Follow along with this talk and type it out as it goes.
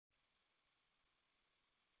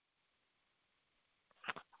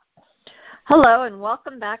Hello, and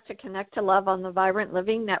welcome back to Connect to Love on the Vibrant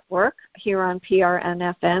Living Network here on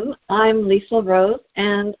PRN-FM. I'm Lisa Rose,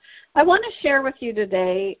 and I want to share with you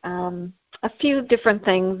today a few different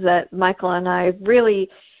things that Michael and I really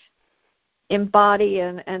embody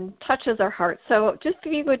and touches our heart. So just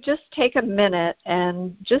if you would just take a minute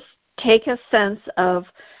and just take a sense of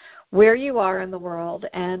where you are in the world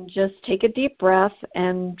and just take a deep breath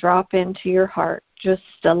and drop into your heart. Just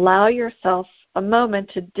allow yourself a moment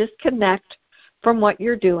to disconnect from what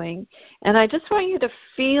you're doing. And I just want you to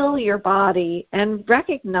feel your body and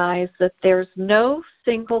recognize that there's no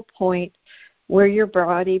single point where your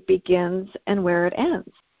body begins and where it ends.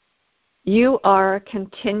 You are a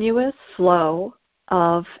continuous flow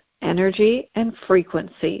of energy and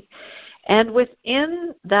frequency. And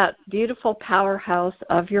within that beautiful powerhouse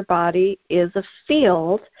of your body is a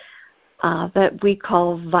field that we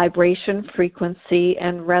call vibration, frequency,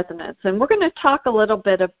 and resonance. And we're going to talk a little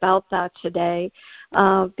bit about that today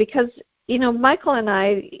because, Michael and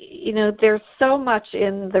I, there's so much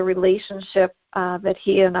in the relationship that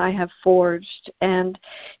he and I have forged. And,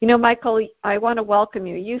 Michael, I want to welcome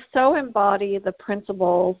you. You so embody the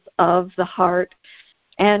principles of the heart,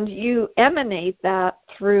 and you emanate that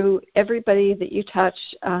through everybody that you touch,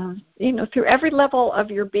 through every level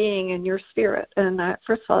of your being and your spirit. And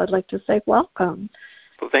first of all, I'd like to say welcome.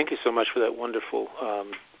 Well, thank you so much for that wonderful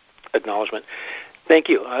acknowledgement. Thank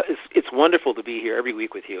you. It's wonderful to be here every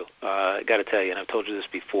week with you. I got to tell you, and I've told you this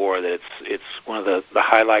before, that it's one of the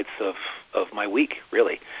highlights of my week,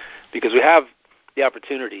 really, because we have the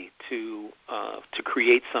opportunity to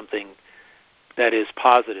create something that is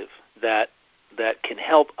positive, that can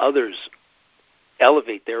help others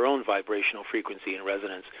elevate their own vibrational frequency and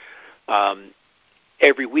resonance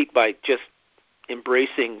every week by just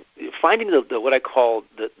embracing, finding the what I call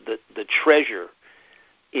the treasure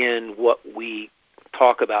in what we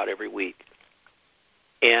talk about every week,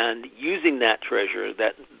 and using that treasure,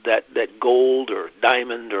 that gold or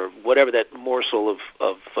diamond or whatever that morsel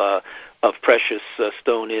of precious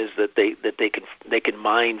stone is that they can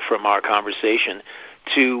mine from our conversation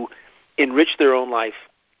to enrich their own life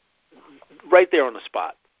right there on the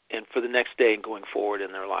spot and for the next day and going forward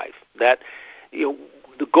in their life. That,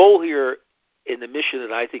 the goal here in the mission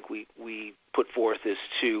that I think we put forth is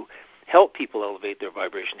to help people elevate their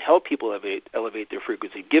vibration, help people elevate their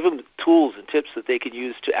frequency, give them tools and tips that they can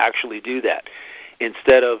use to actually do that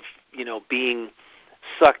instead of, being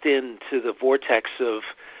sucked into the vortex of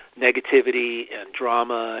negativity and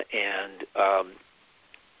drama and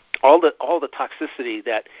all the toxicity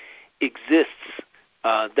that exists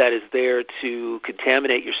that is there to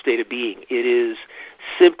contaminate your state of being. It is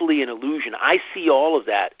simply an illusion. I see all of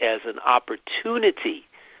that as an opportunity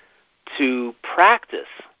to practice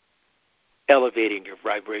elevating your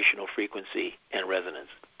vibrational frequency and resonance,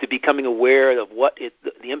 to becoming aware of what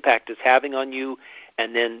the impact is having on you,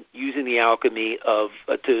 and then using the alchemy of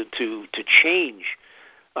to change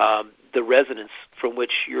the resonance from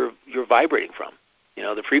which you're vibrating from.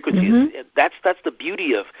 The frequency is, that's the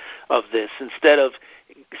beauty of this. Instead of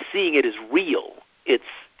seeing it as real, it's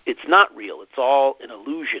not real. It's all an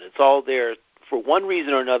illusion. It's all there for one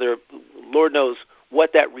reason or another. Lord knows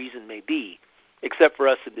what that reason may be. Except for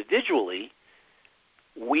us individually,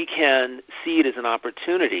 we can see it as an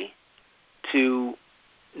opportunity to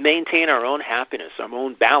maintain our own happiness, our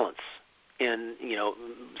own balance, in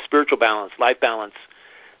spiritual balance, life balance,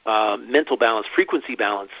 mental balance, frequency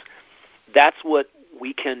balance. That's what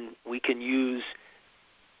we can use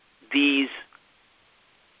these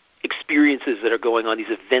experiences that are going on, these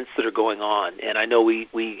events that are going on. And I know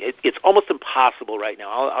it's almost impossible right now.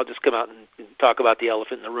 I'll just come out and talk about the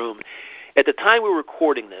elephant in the room. At the time we're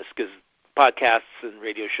recording this, because podcasts and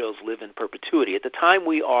radio shows live in perpetuity, at the time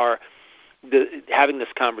we are having this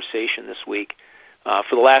conversation this week,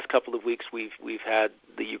 for the last couple of weeks we've had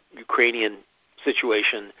the Ukrainian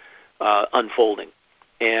situation unfolding.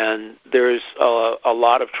 And there's a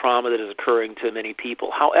lot of trauma that is occurring to many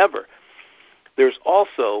people. However, there's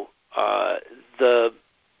also the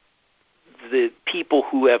people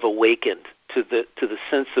who have awakened to the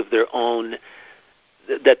sense of their own,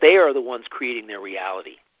 that they are the ones creating their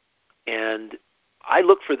reality. And I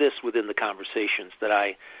look for this within the conversations that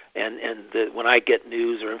when I get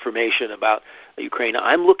news or information about Ukraine,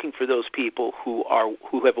 I'm looking for those people who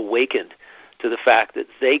have awakened to the fact that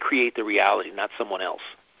they create the reality, not someone else.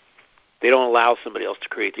 They don't allow somebody else to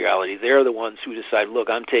create the reality. They're the ones who decide,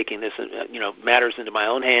 look, I'm taking this, matters into my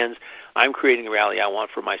own hands. I'm creating the reality I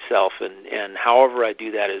want for myself, and however I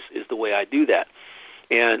do that is the way I do that.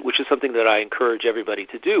 And which is something that I encourage everybody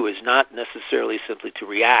to do, is not necessarily simply to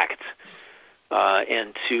react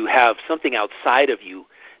and to have something outside of you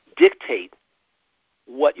dictate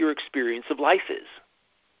what your experience of life is.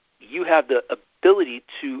 You have the ability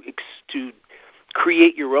to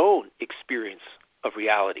create your own experience of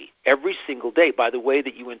reality every single day by the way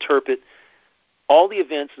that you interpret all the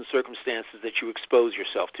events and circumstances that you expose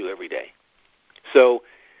yourself to every day. So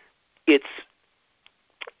it's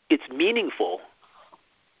meaningful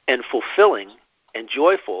and fulfilling and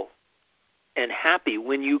joyful and happy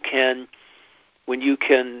when you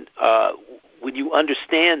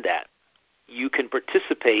understand that you can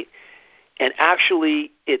participate, and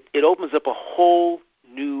actually it opens up a whole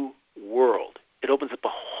new world. It opens up a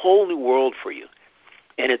whole new world for you,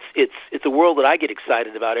 and it's a world that I get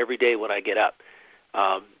excited about every day when I get up,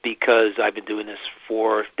 because I've been doing this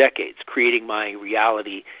for decades, creating my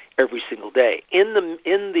reality every single day in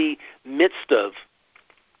the midst of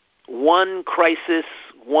one crisis,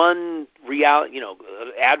 one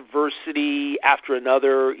adversity after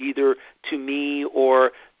another, either to me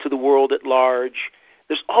or to the world at large.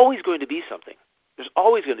 There's always going to be something. There's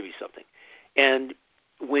always going to be something. And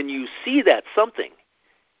when you see that something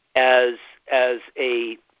as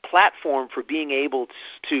a platform for being able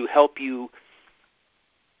to help you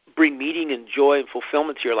bring meaning and joy and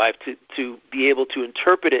fulfillment to your life, to be able to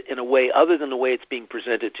interpret it in a way other than the way it's being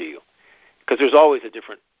presented to you, because there's always a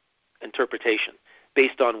different interpretation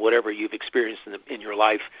based on whatever you've experienced in your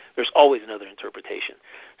life. There's always another interpretation.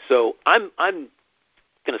 So I'm going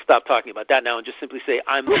to stop talking about that now and just simply say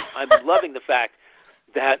I'm loving the fact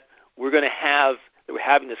that we're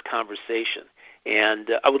having this conversation. And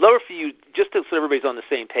I would love for you, just so everybody's on the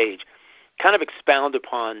same page, kind of expound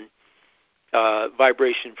upon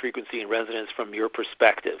vibration, frequency, and resonance from your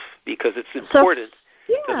perspective, because it's important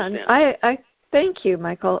to understand. I thank you,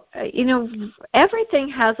 Michael. Everything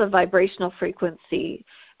has a vibrational frequency,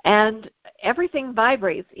 and everything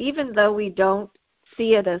vibrates, even though we don't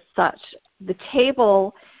see it as such. The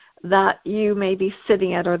table that you may be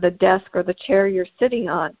sitting at, or the desk or the chair you're sitting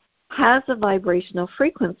on, has a vibrational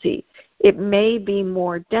frequency. It may be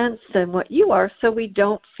more dense than what you are, so we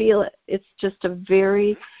don't feel it. It's just a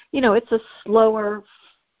very, it's a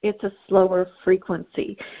slower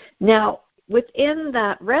frequency. Now, within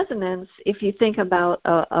that resonance, if you think about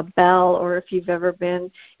a bell, or if you've ever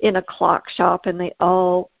been in a clock shop and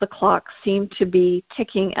the clocks seem to be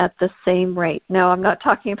ticking at the same rate. Now, I'm not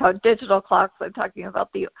talking about digital clocks. I'm talking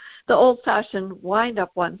about the old-fashioned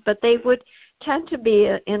wind-up ones, but they would tend to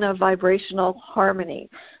be in a vibrational harmony.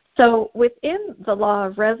 So within the law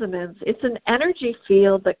of resonance, it's an energy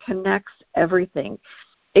field that connects everything.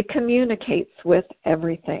 It communicates with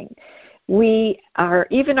everything.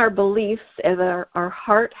 Even our beliefs, as our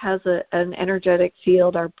heart has an energetic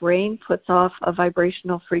field, our brain puts off a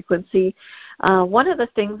vibrational frequency. One of the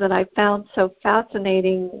things that I found so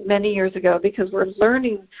fascinating many years ago, because we're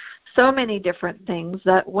learning so many different things,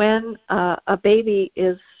 that when a baby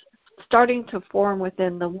is starting to form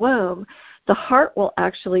within the womb, the heart will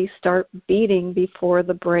actually start beating before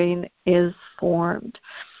the brain is formed.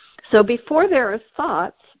 So before there is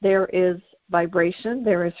thoughts, there is vibration,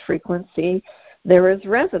 there is frequency, there is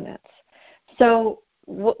resonance. So,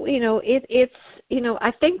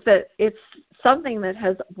 I think that it's something that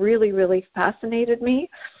has really, really fascinated me.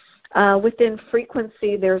 Within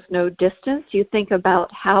frequency, there's no distance. You think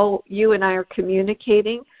about how you and I are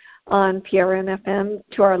communicating on PRN FM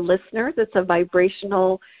to our listeners. It's a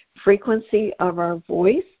vibrational frequency of our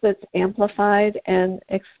voice that's amplified and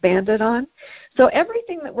expanded on. So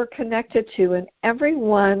everything that we're connected to, and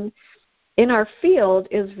everyone in our field,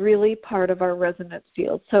 is really part of our resonance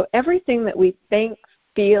field. So everything that we think,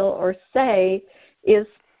 feel, or say is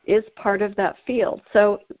part of that field.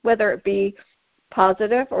 So whether it be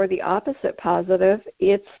positive or the opposite positive,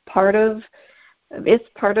 it's part of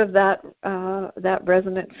that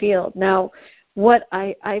resonant field. Now, what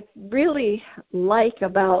I really like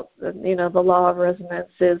about the law of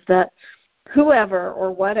resonance is that whoever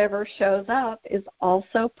or whatever shows up is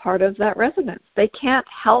also part of that resonance. They can't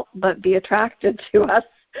help but be attracted to us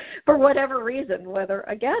for whatever reason, whether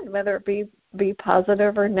it be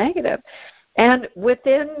positive or negative. And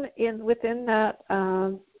within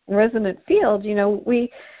that resonant field,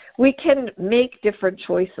 we can make different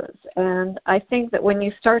choices. And I think that when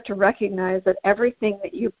you start to recognize that everything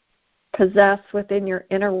that you possess within your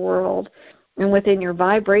inner world and within your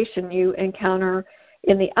vibration you encounter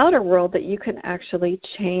in the outer world, that you can actually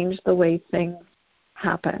change the way things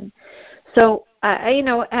happen. So,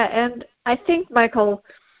 and I think, Michael,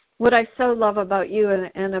 what I so love about you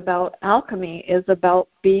and about alchemy is about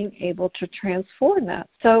being able to transform that.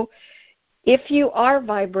 So if you are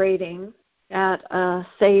vibrating at,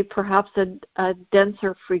 say, perhaps a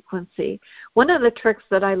denser frequency, one of the tricks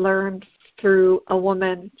that I learned through a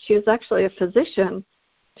woman, she was actually a physician,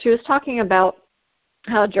 She was talking about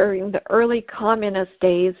how during the early communist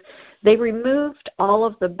days, they removed all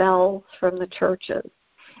of the bells from the churches.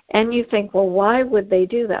 And you think, well, why would they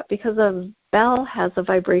do that? Because a bell has a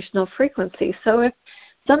vibrational frequency. So if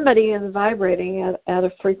somebody is vibrating at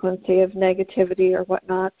a frequency of negativity or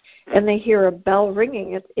whatnot, and they hear a bell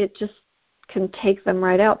ringing, it just can take them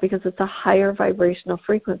right out because it's a higher vibrational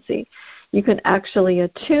frequency. You can actually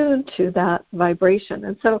attune to that vibration.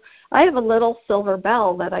 And so I have a little silver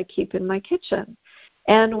bell that I keep in my kitchen.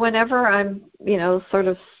 And whenever I'm, sort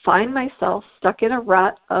of find myself stuck in a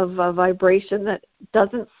rut of a vibration that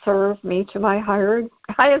doesn't serve me to my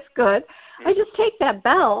highest good, I just take that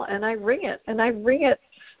bell and I ring it. And I ring it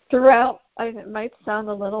throughout. It might sound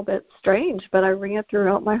a little bit strange, but I ring it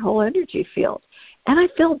throughout my whole energy field. And I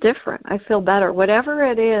feel different. I feel better. Whatever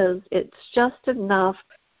it is, it's just enough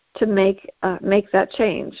to make that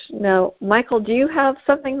change. Now, Michael, do you have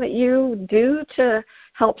something that you do to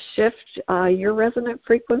help shift your resonant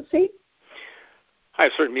frequency? I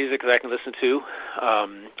have certain music that I can listen to.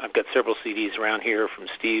 I've got several CDs around here from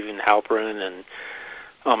Stephen Halperin, and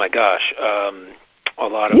oh my gosh, a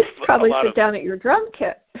lot of. You probably sit down at your drum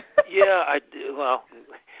kit. Yeah, well,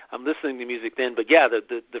 I'm listening to music then, but yeah,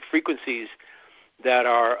 the frequencies that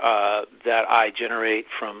are that I generate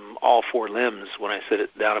from all four limbs when I sit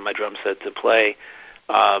it down on my drum set to play,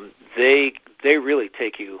 they really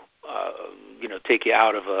take you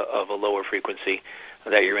out of a lower frequency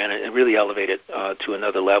that you're in and really elevate it to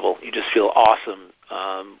another level. You just feel awesome,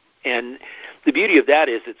 and the beauty of that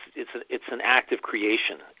is it's an act of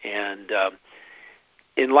creation. And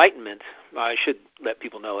enlightenment, I should let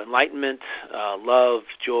people know, enlightenment, love,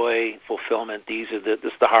 joy, fulfillment, this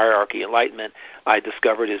is the hierarchy. Enlightenment, I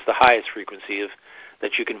discovered, is the highest frequency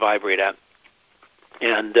that you can vibrate at,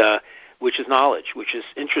 and which is knowledge, which is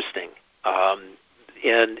interesting.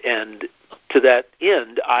 And to that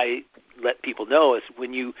end, I let people know is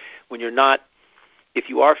if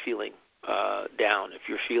you are feeling down,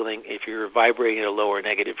 if you're vibrating at a lower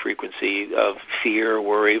negative frequency of fear,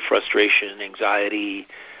 worry, frustration, anxiety,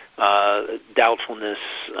 doubtfulness,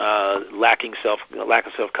 lack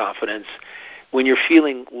of self-confidence, when you're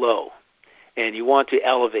feeling low and you want to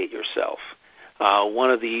elevate yourself,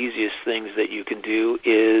 one of the easiest things that you can do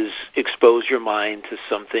is expose your mind to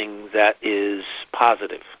something that is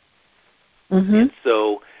positive. Mm-hmm. And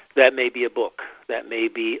so that may be a book, that may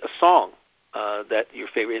be a song that your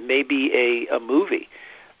favorite. It may be a movie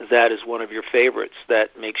that is one of your favorites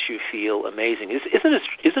that makes you feel amazing. Isn't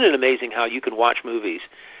it amazing how you can watch movies,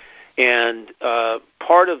 and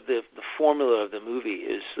part of the formula of the movie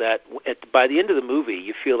is that by the end of the movie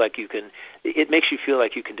you feel like it makes you feel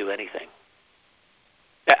like you can do anything.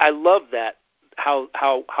 I love that, how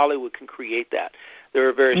Hollywood can create that. There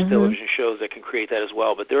are various television shows that can create that as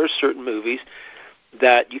well, but there are certain movies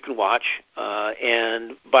that you can watch,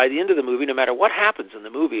 and by the end of the movie, no matter what happens in the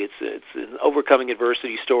movie, it's an overcoming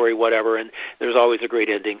adversity story, whatever, and there's always a great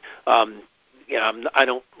ending. I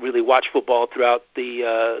don't really watch football throughout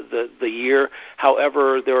the year.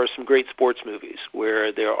 However, there are some great sports movies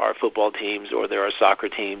where there are football teams, or there are soccer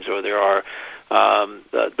teams, or there are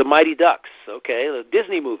the Mighty Ducks. Okay, the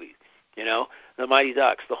Disney movie, the Mighty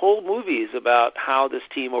Ducks. The whole movie is about how this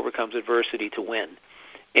team overcomes adversity to win.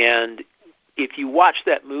 And if you watch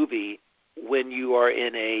that movie when you are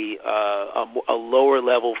in a lower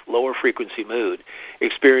level, lower frequency mood,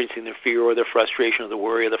 experiencing the fear or the frustration or the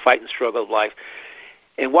worry or the fight and struggle of life,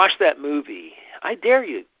 and watch that movie, I dare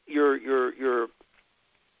you, your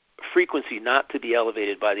frequency not to be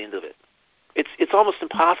elevated by the end of it. It's almost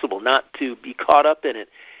impossible not to be caught up in it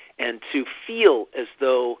and to feel as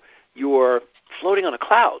though you're floating on a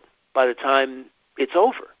cloud by the time it's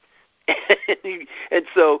over. And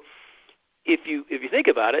so if you think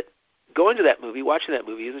about it, going to that movie, watching that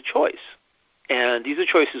movie is a choice. And these are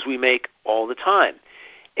choices we make all the time.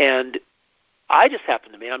 And I just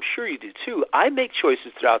happen to me, I'm sure you do too, I make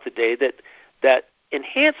choices throughout the day that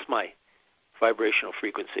enhance my vibrational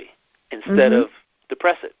frequency instead of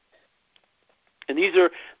depress it. And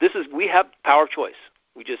we have power of choice.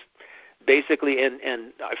 We just basically,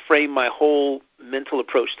 and I frame my whole mental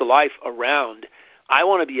approach to life around, I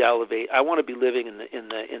want to be elevated. I want to be living in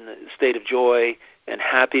the state of joy and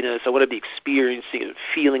happiness. I want to be experiencing and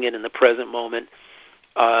feeling it in the present moment.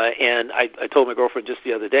 And I told my girlfriend just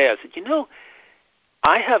the other day, I said,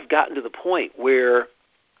 I have gotten to the point where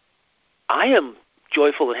I am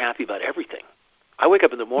joyful and happy about everything. I wake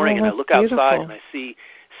up in the morning and I look outside and I see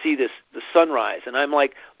the sunrise, and I'm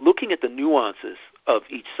like looking at the nuances of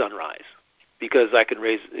each sunrise. because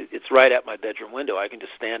it's right at my bedroom window. I can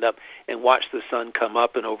just stand up and watch the sun come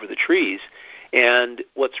up and over the trees. And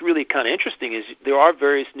what's really kind of interesting is there are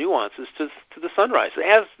various nuances to the sunrise,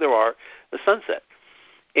 as there are the sunset.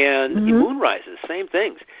 And the moonrises, same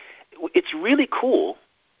things. It's really cool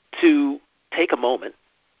to take a moment,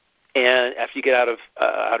 and after you get out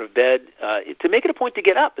of bed, to make it a point to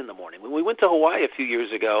get up in the morning. When we went to Hawaii a few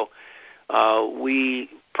years ago, we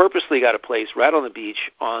purposely got a place right on the beach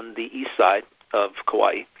on the east side of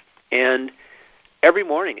Kauai, and every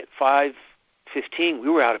morning at 5:15 we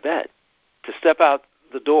were out of bed to step out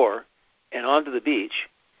the door and onto the beach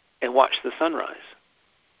and watch the sunrise.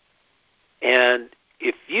 And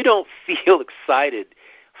if you don't feel excited,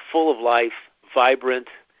 full of life, vibrant,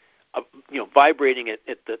 vibrating at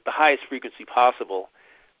the highest frequency possible,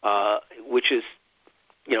 which is,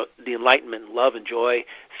 the enlightenment, love, and joy,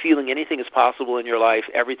 feeling anything is possible in your life,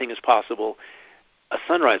 everything is possible, a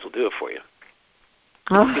sunrise will do it for you.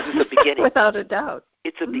 Because it's a beginning. Without a doubt.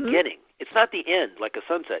 It's a beginning. It's not the end like a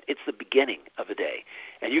sunset. It's the beginning of a day.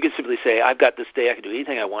 And you can simply say, I've got this day. I can do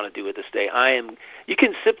anything I want to do with this day. You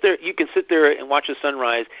can sit there and watch the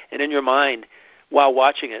sunrise, and in your mind, while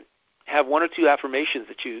watching it, have one or two affirmations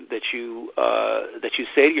that you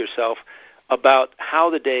say to yourself about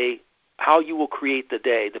how you will create the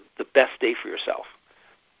day, the best day for yourself.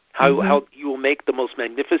 How you will make the most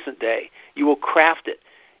magnificent day. You will craft it.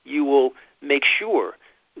 You will make sure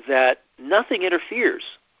that nothing interferes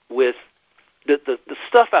with the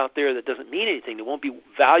stuff out there that doesn't mean anything, that won't be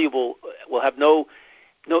valuable,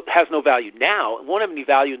 has no value now, and won't have any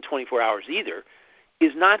value in 24 hours either,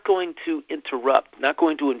 is not going to interrupt, not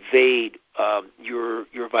going to invade your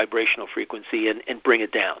vibrational frequency and bring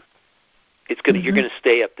it down. It's going you're going to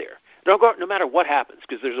stay up there, no matter what happens,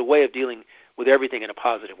 because there's a way of dealing with everything in a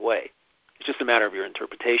positive way. It's just a matter of your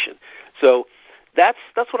interpretation. So that's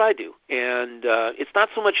what I do, and it's not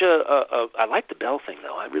so much I like the bell thing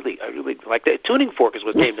though. I really like that. Tuning fork is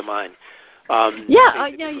what came to mind. I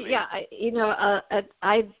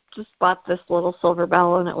just bought this little silver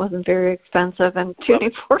bell, and it wasn't very expensive, and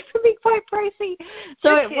tuning forks can be quite pricey.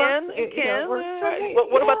 So it works for me.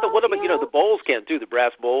 What about the bowls can too, the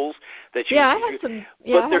brass bowls that you? Yeah, I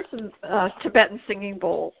have some Tibetan singing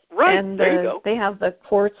bowls. Right, and there you go. They have the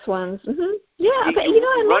quartz ones. Yeah, I love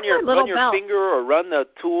my little bell. Run your finger or run the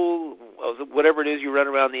tool, whatever it is you run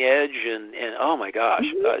around the edge, and oh my gosh,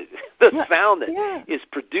 the sound that is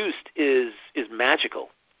produced is magical.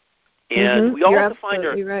 And we all have to find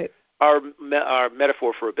our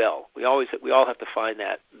metaphor for a bell. We all have to find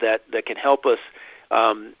that can help us,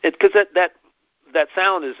 because that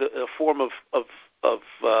sound is a form of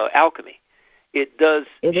alchemy. It does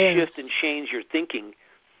shift and change your thinking.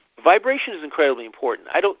 Vibration is incredibly important.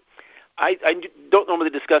 I don't normally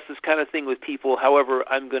discuss this kind of thing with people. However,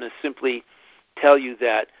 I'm going to simply tell you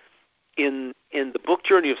that in the book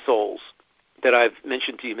Journey of Souls that I've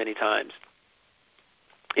mentioned to you many times,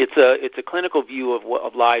 it's a clinical view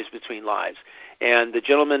of lives between lives. And the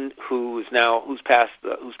gentleman who's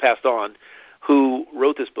passed on, who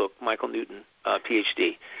wrote this book, Michael Newton,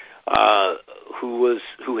 PhD,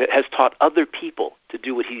 who has taught other people to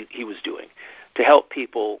do what he was doing, to help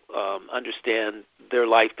people understand their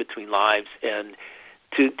life between lives and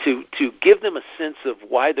to give them a sense of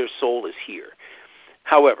why their soul is here.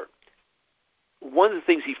 However, one of the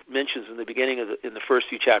things he mentions in the beginning in the first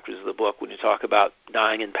few chapters of the book, when you talk about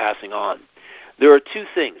dying and passing on, there are two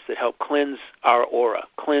things that help cleanse our aura,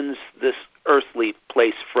 cleanse this earthly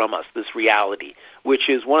place from us, this reality, which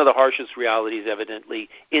is one of the harshest realities, evidently,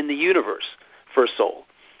 in the universe for a soul,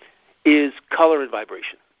 is color and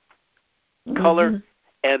vibration. Color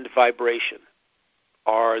and vibration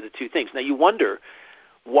are the two things. Now you wonder,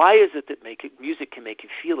 why is it that music can make you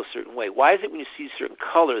feel a certain way? Why is it when you see a certain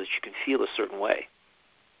color that you can feel a certain way?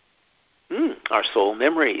 Our soul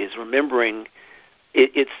memory is remembering.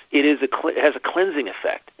 It has a cleansing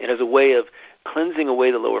effect. It has a way of cleansing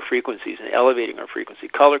away the lower frequencies and elevating our frequency.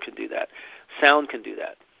 Color can do that. Sound can do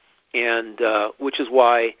that. And which is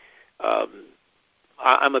why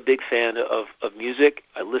I'm a big fan of music.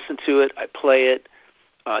 I listen to it. I play it.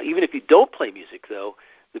 Even if you don't play music, though,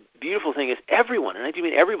 the beautiful thing is everyone, and I do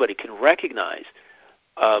mean everybody, can recognize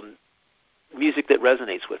music that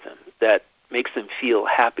resonates with them, that makes them feel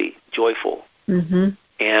happy, joyful.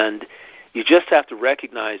 And you just have to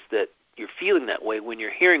recognize that you're feeling that way when you're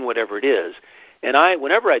hearing whatever it is. And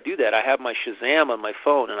whenever I do that, I have my Shazam on my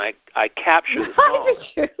phone, and I capture the song.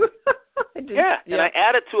 I did. Yeah, and I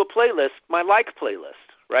add it to a playlist, my like playlist,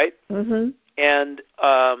 right? And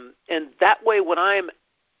that way, when I'm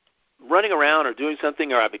running around or doing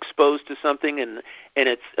something, or I'm exposed to something, and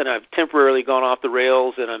I've temporarily gone off the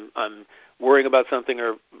rails, and I'm worrying about something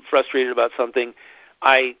or frustrated about something,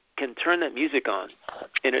 I can turn that music on,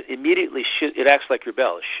 and it immediately it acts like your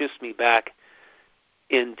bell. It shifts me back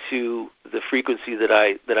into the frequency that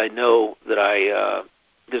I know that I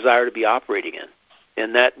desire to be operating in,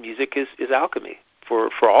 and that music is alchemy for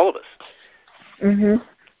all of us. Mhm.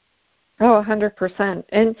 Oh, 100%.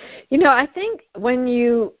 And I think when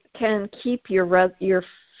you can keep your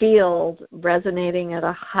field resonating at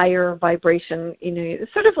a higher vibration,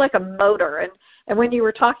 it's sort of like a motor. And when you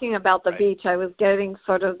were talking about the beach, I was getting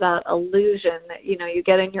sort of that illusion that, you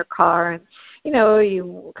get in your car and,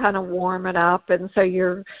 you kind of warm it up. And so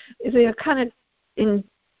you're kind of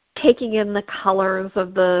taking in the colors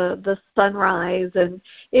of the sunrise and,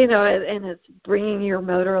 and it's bringing your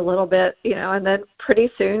motor a little bit, and then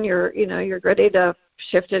pretty soon you're ready to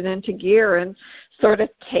shift it into gear and sort of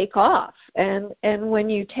take off. And when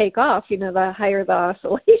you take off, the higher the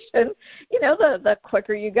oscillation, the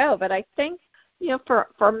quicker you go. But I think,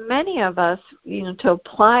 for many of us, to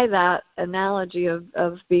apply that analogy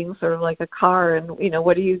of being sort of like a car and,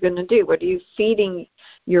 what are you going to do? What are you feeding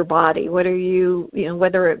your body? What are you,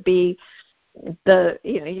 whether it be are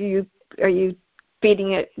you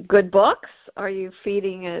feeding it good books? Are you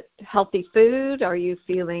feeding it healthy food? Are you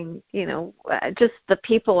feeling, just the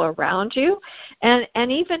people around you? And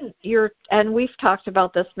even and we've talked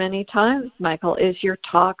about this many times, Michael, is your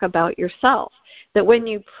talk about yourself. That when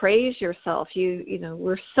you praise yourself,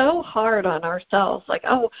 we're so hard on ourselves, like,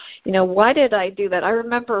 oh, why did I do that? I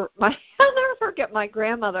remember I'll never forget my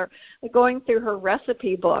grandmother going through her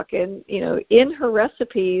recipe book, and, in her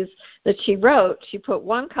recipes that she wrote, she put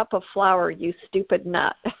 1 cup of flour, you stupid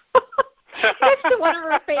nut. Next to one of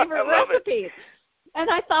her favorite recipes. And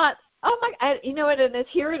I thought, oh my, and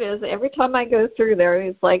here it is. Every time I go through there,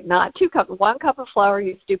 it's like not 2 cups, 1 cup of flour,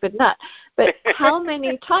 you stupid nut. But how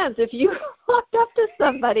many times, if you walked up to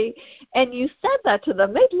somebody and you said that to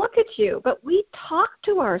them, they'd look at you. But we talk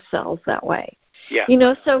to ourselves that way. Yeah.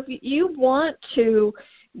 So if you want to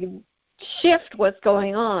shift what's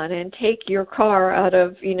going on and take your car out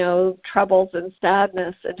of, troubles and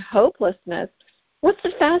sadness and hopelessness, what's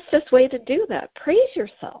the fastest way to do that? Praise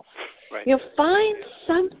yourself. Right. Find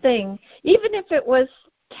something, even if it was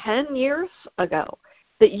 10 years ago,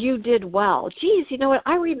 that you did well. Geez, you know what?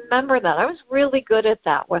 I remember that. I was really good at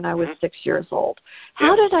that when I was 6 years old.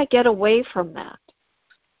 How did I get away from that?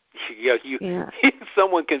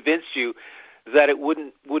 Someone convinced you that it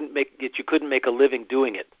wouldn't make that you couldn't make a living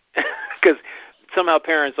doing it, because somehow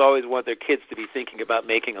parents always want their kids to be thinking about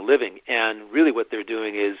making a living, and really what they're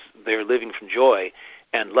doing is they're living from joy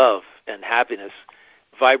and love and happiness,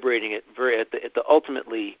 vibrating it at the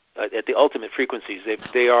ultimate frequencies.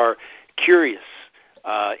 They are curious,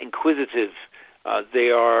 inquisitive.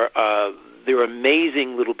 They're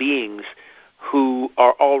amazing little beings who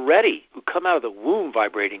come out of the womb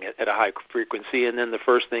vibrating at a high frequency, and then the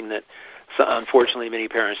first thing that unfortunately many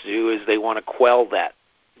parents do is they want to quell that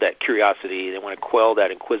curiosity. They want to quell that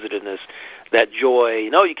inquisitiveness, that joy.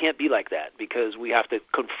 No, you can't be like that, because we have to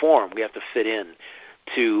conform. We have to fit in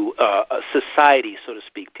to a society, so to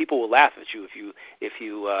speak. People will laugh at you if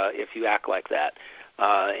you act like that,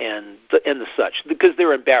 and the such, because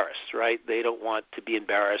they're embarrassed, right? They don't want to be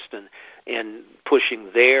embarrassed and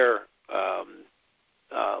pushing their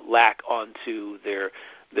lack onto their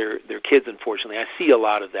kids. Unfortunately, I see a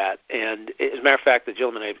lot of that. And as a matter of fact, the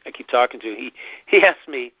gentleman I keep talking to, he asked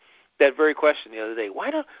me that very question the other day.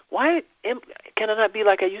 Why can I not be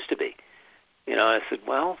like I used to be? I said,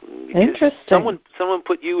 well, because someone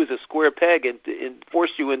put you as a square peg and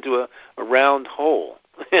forced you into a round hole,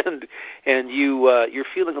 and you're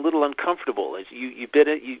feeling a little uncomfortable. As you bid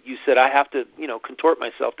it, you said, I have to contort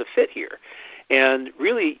myself to fit here, and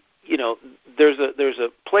really there's a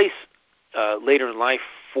place later in life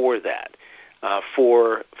for that,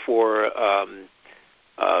 for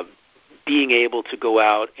being able to go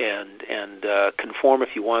out and conform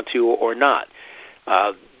if you want to or not.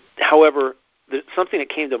 However, something that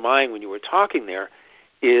came to mind when you were talking there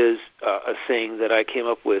is a saying that I came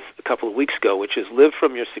up with a couple of weeks ago, which is live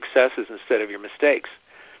from your successes instead of your mistakes.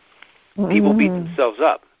 People beat themselves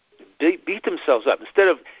up. Beat themselves up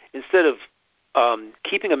instead of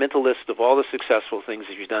keeping a mental list of all the successful things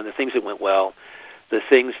that you've done, the things that went well, the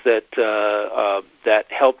things that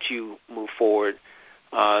helped you move forward,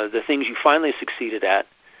 the things you finally succeeded at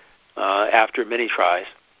after many tries.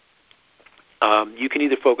 You can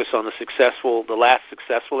either focus on the last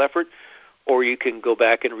successful effort, or you can go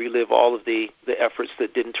back and relive all of the efforts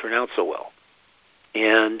that didn't turn out so well.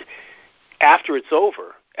 And after it's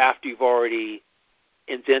over, after you've already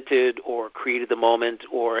invented or created the moment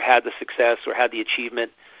or had the success or had the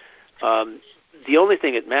achievement, the only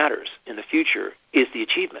thing that matters in the future is the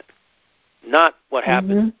achievement, not what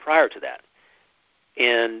happened prior to that.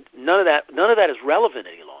 And none of that is relevant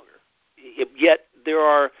any longer. Yet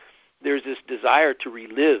there's this desire to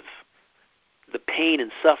relive the pain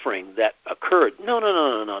and suffering that occurred. No.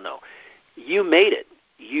 You made it.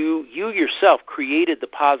 You yourself created the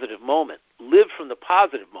positive moment. Live from the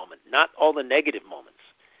positive moment, not all the negative moments.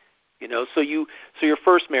 So your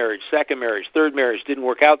first marriage, second marriage, third marriage didn't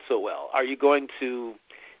work out so well. Are you going to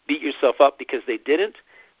beat yourself up because they didn't?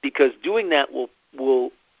 Because doing that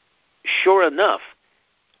will sure enough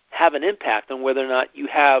have an impact on whether or not you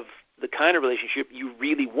have the kind of relationship you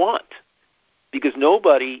really want. Because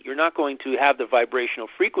you're not going to have the vibrational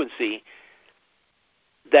frequency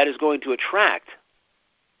that is going to attract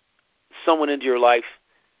someone into your life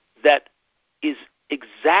that is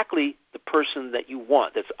exactly the person that you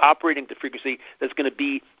want, that's operating at the frequency, that's going to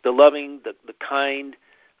be the loving, the kind,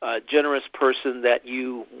 generous person that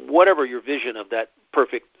whatever your vision of that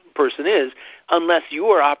perfect person is, unless you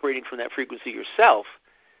are operating from that frequency yourself,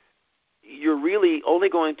 you're really only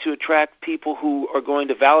going to attract people who are going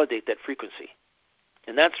to validate that frequency.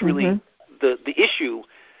 And that's really the issue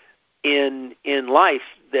in life,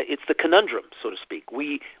 that it's the conundrum, so to speak.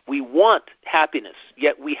 We want happiness,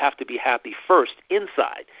 yet we have to be happy first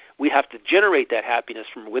inside. We have to generate that happiness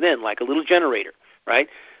from within, like a little generator, right?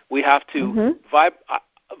 We have to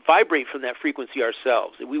vibrate from that frequency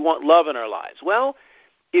ourselves. We want love in our lives. Well,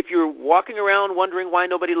 if you're walking around wondering why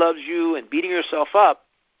nobody loves you and beating yourself up,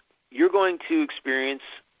 you're going to experience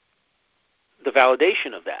the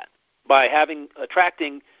validation of that by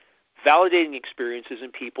attracting validating experiences in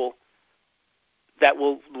people that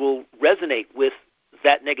will resonate with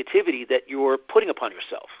that negativity that you're putting upon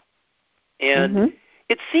yourself. And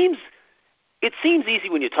it seems easy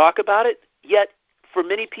when you talk about it, yet for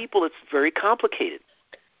many people it's very complicated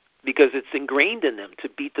because it's ingrained in them to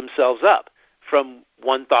beat themselves up from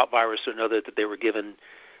one thought virus or another that they were given,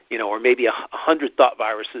 or maybe 100 thought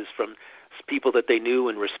viruses from people that they knew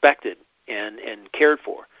and respected and cared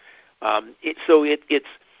for.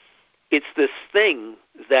 It's this thing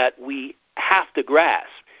that we have to grasp,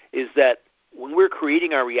 is that when we're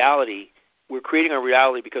creating our reality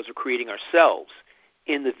because we're creating ourselves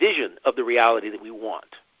in the vision of the reality that we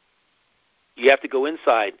want. You have to go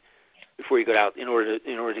inside before you go out in order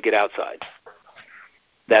to get outside.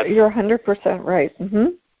 You're 100% right.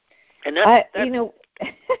 And that's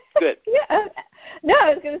good. Yeah. No, I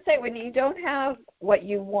was going to say, when you don't have what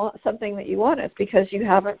you want, something that you want, it's because you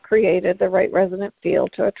haven't created the right resonant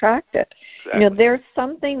field to attract it. Exactly. There's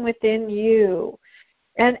something within you,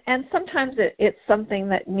 and sometimes it's something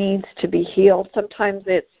that needs to be healed. Sometimes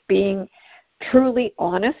it's being truly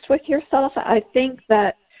honest with yourself. I think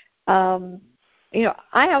that,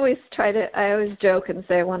 I always joke and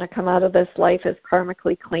say I want to come out of this life as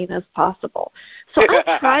karmically clean as possible. So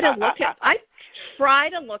I try to look at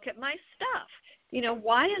my stuff.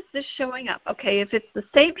 Why is this showing up? Okay, if it's the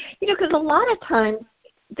same, because a lot of times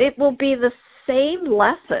it will be the same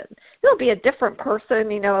lesson. It'll be a different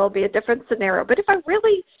person, it'll be a different scenario. But if I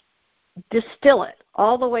really distill it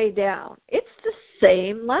all the way down, it's the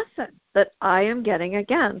same lesson that I am getting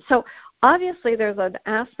again. So obviously there's an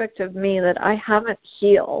aspect of me that I haven't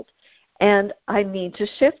healed, and I need to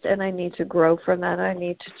shift, and I need to grow from that. I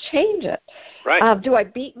need to change it. Right. Do I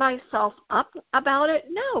beat myself up about it?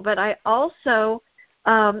 No, but I also,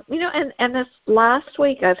 and this last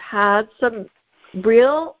week I've had some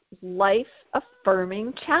real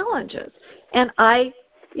life-affirming challenges. And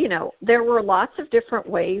there were lots of different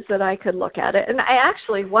ways that I could look at it.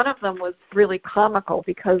 And one of them was really comical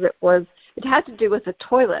because it had to do with a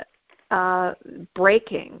toilet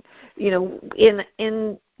breaking,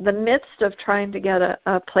 in the midst of trying to get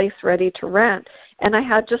a place ready to rent, and I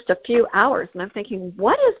had just a few hours, and I'm thinking,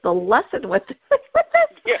 what is the lesson with this?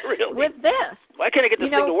 Yeah, really. With this, why can't I get this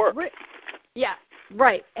thing to work? Yeah,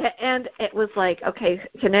 right. And it was like, okay,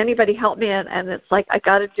 can anybody help me? And it's like, I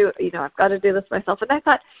got to do it. I've got to do this myself. And I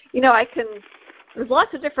thought, there's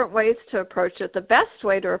lots of different ways to approach it. The best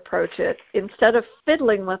way to approach it, instead of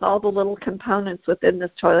fiddling with all the little components within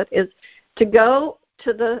this toilet, is to go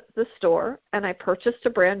to the store, and I purchased a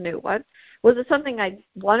brand new one. Was it something I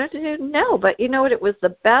wanted to do? No, but you know what? It was the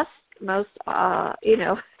best, most,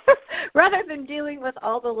 rather than dealing with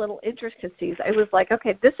all the little intricacies, I was like,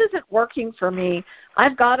 okay, this isn't working for me.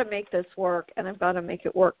 I've got to make this work, and I've got to make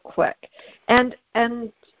it work quick. And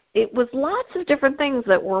it was lots of different things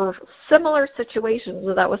that were similar situations,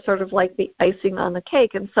 so that was sort of like the icing on the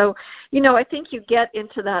cake. And so, I think you get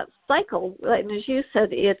into that cycle, and as you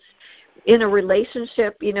said, it's in a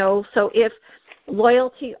relationship, so if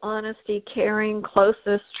loyalty, honesty, caring,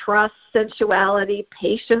 closeness, trust, sensuality,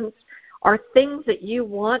 patience are things that you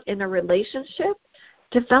want in a relationship,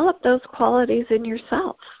 develop those qualities in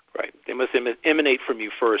yourself. Right. They must emanate from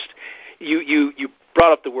you first. You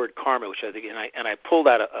brought up the word karma, which I think, and I pulled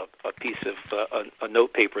out a piece of a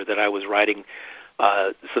note paper that I was writing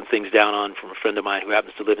some things down on from a friend of mine who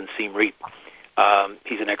happens to live in Siem Reap.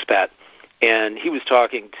 He's an expat, and he was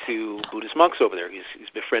talking to Buddhist monks over there. He's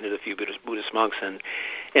befriended a few Buddhist monks, and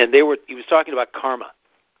he was talking about karma,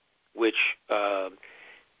 which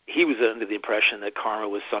he was under the impression that karma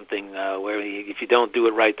was something where if you don't do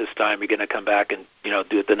it right this time, you're going to come back and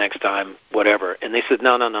do it the next time, whatever. And they said,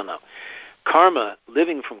 no. Karma,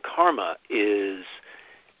 living from karma, is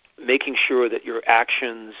making sure that your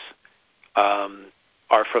actions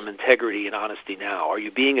are from integrity and honesty now. Are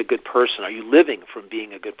you being a good person? Are you living from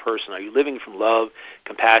being a good person? Are you living from love,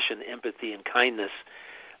 compassion, empathy, and kindness?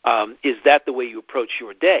 Is that the way you approach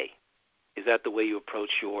your day? Is that the way you approach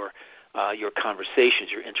your conversations,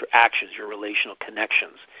 your interactions, your relational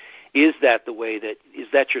connections? Is that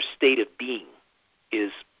your state of being?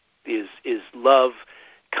 Is love,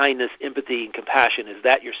 kindness, empathy, and compassion, is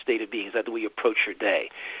that your state of being? Is that the way you approach your day?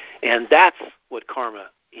 And that's what karma,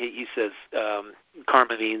 he says,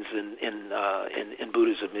 karma means in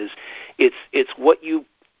Buddhism is it's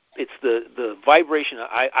the vibration.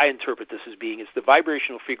 I interpret this as being, it's the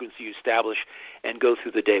vibrational frequency you establish and go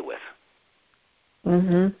through the day with.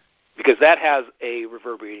 Mm-hmm. Because that has a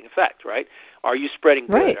reverberating effect, right? Are you spreading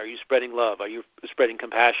good? Right. Are you spreading love? Are you spreading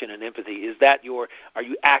compassion and empathy? Are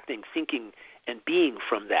you acting, thinking, and being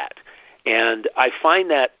from that? And I find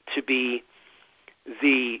that to be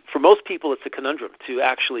for most people it's a conundrum to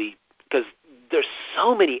actually, because there's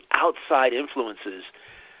so many outside influences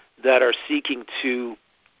that are seeking to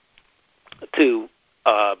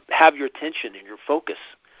have your attention and your focus.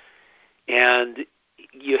 And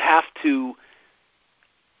you have to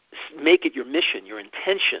make it your mission, your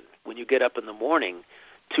intention, when you get up in the morning,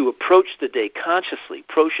 to approach the day consciously,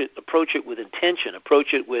 approach it with intention,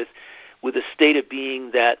 approach it with a state of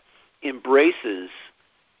being that embraces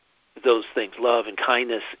those things, love and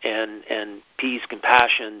kindness and peace,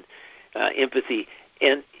 compassion, empathy,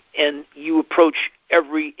 and you approach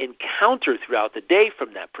every encounter throughout the day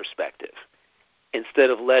from that perspective, instead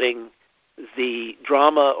of letting the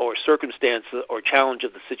drama or circumstance or challenge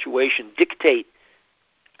of the situation dictate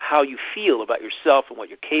how you feel about yourself and what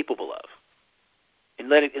you're capable of,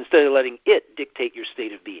 and instead of letting it dictate your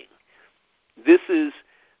state of being. This is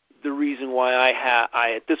the reason why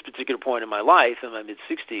I at this particular point in my life, in my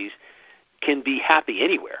mid-60s, can be happy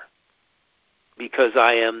anywhere, because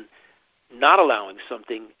I am not allowing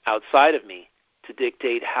something outside of me to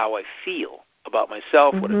dictate how I feel about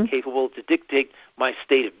myself, what I'm capable of, to dictate my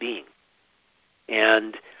state of being.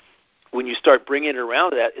 And when you start bringing it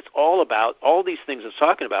around that, it's all about all these things I was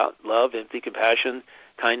talking about: love, empathy, compassion,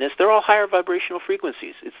 kindness. They're all higher vibrational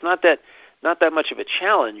frequencies. It's not that much of a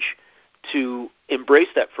challenge to embrace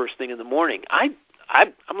that first thing in the morning. I'm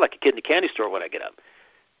like a kid in the candy store when I get up.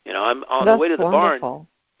 I'm on the way to the barn.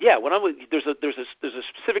 Yeah, when there's a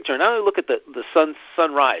specific turn. I only look at the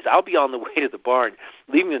sunrise. I'll be on the way to the barn,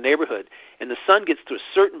 leaving the neighborhood, and the sun gets to a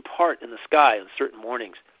certain part in the sky on certain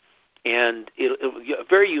mornings, and a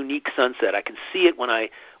very unique sunset. I can see it when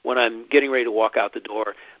I'm getting ready to walk out the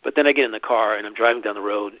door. But then I get in the car and I'm driving down the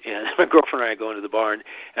road, and my girlfriend and I go into the barn,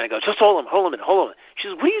 and I go, "Just hold a minute. She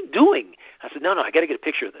says, "What are you doing?" I said, "No, I got to get a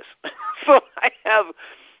picture of this." So I have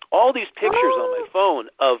all these pictures on my phone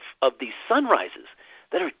of these sunrises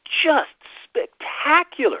that are just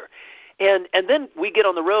spectacular. And then we get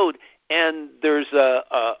on the road, and there's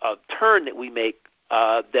a turn that we make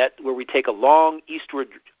where we take a long eastward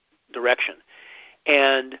direction.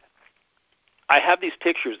 And I have these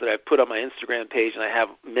pictures that I've put on my Instagram page, and I have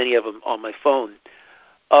many of them on my phone,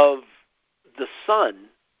 of the sun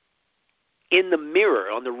in the mirror,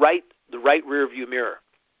 on the right rear view mirror,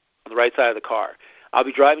 on the right side of the car. I'll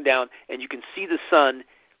be driving down, and you can see the sun,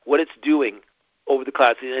 what it's doing over the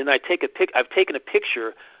clouds. And I've taken a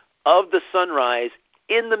picture of the sunrise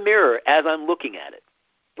in the mirror as I'm looking at it.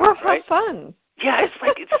 Oh, right? How fun. Yeah,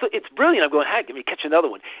 it's brilliant. I'm going, hey, let me catch another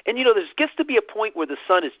one. And, there gets to be a point where the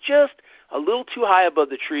sun is just a little too high above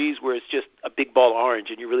the trees, where it's just a big ball of orange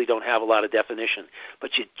and you really don't have a lot of definition.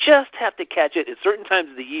 But you just have to catch it at certain times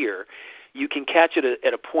of the year. You can catch it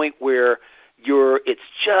at a point where it's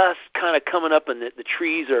just kind of coming up, and the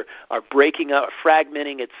trees are breaking up,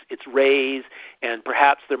 fragmenting its rays, and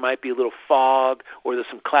perhaps there might be a little fog, or there's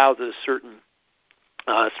some clouds, there's certain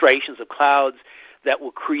striations of clouds that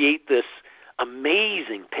will create this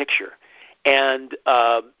amazing picture. And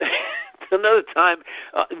another time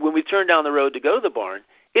when we turn down the road to go to the barn,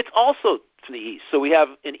 it's also to the east. So we have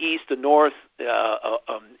an east, a north,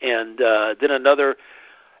 and then another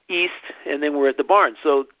east, and then we're at the barn.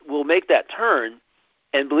 So we'll make that turn,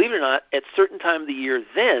 and believe it or not, at certain time of the year,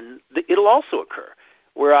 then it'll also occur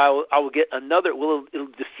where I will get another. Well, it'll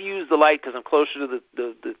diffuse the light because I'm closer to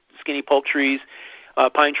the skinny pulp trees,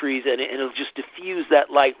 pine trees, and it'll just diffuse that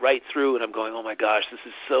light right through. And I'm going, oh my gosh, this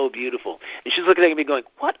is so beautiful. And she's looking at me going,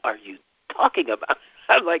 what are you talking about?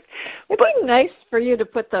 I'm like, it'd be nice for you to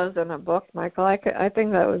put those in a book, Michael. I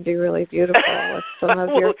think that would be really beautiful with some of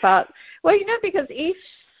your thoughts. Well, because each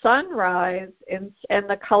sunrise and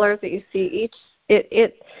the colors that you see,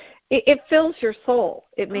 it fills your soul.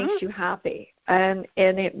 It makes you happy, and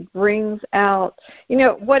it brings out,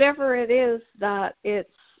 whatever it is that it's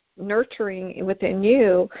nurturing within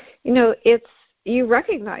you. You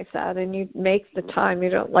recognize that, and you make the time. You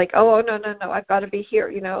don't like, oh no, I've got to be here.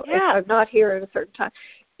 If I'm not here at a certain time,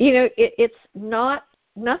 it's not,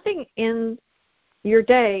 nothing in your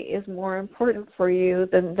day is more important for you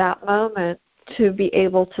than that moment to be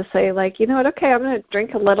able to say, like, you know what, okay, I'm going to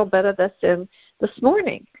drink a little bit of this in this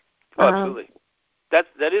morning. Oh, absolutely. That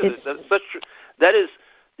is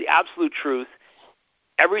the absolute truth.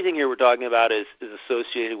 Everything here we're talking about is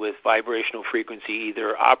associated with vibrational frequency,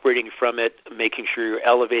 either operating from it, making sure you're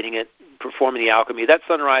elevating it, performing the alchemy. That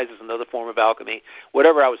sunrise is another form of alchemy.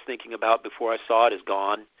 Whatever I was thinking about before I saw it is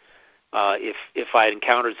gone. If I had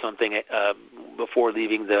encountered something before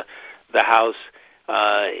leaving the house,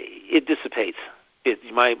 it dissipates.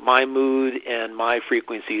 My mood and my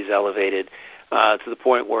frequency is elevated to the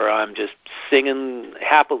point where I'm just singing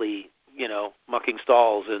happily, mucking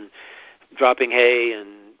stalls and dropping hay and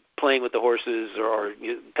playing with the horses or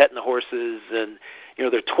petting the horses, and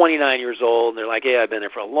they're 29 years old and they're like, hey, I've been there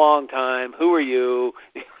for a long time. Who are you?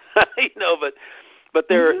 But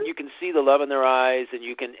they're you can see the love in their eyes, and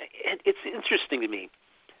it's interesting to me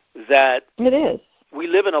that it is. We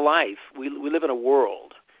live in a life, we live in a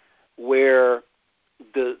world where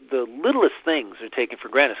the littlest things are taken for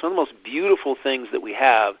granted. Some of the most beautiful things that we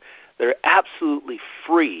have that are absolutely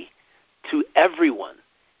free to everyone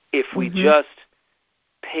if we just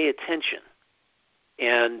pay attention.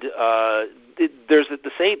 And there's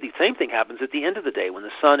the same thing happens at the end of the day when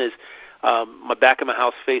the sun is my back of my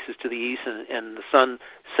house faces to the east, and the sun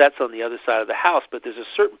sets on the other side of the house. But there's a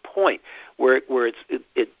certain point where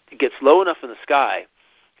it gets low enough in the sky,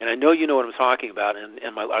 and I know you know what I'm talking about, and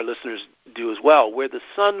our listeners do as well, where the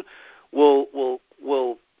sun will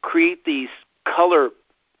create these color.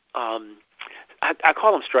 I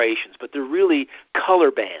call them striations, but they're really color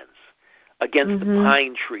bands against the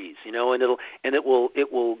pine trees, and it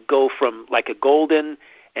will go from like a golden,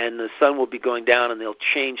 and the sun will be going down, and they'll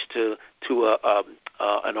change to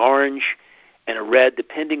an orange and a red,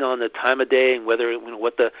 depending on the time of day and whether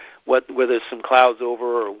whether there's some clouds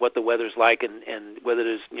over or what the weather's like, and whether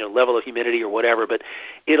there's level of humidity or whatever. But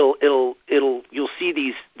you'll see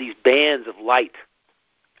these bands of light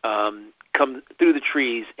come through the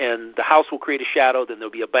trees, and the house will create a shadow, then there'll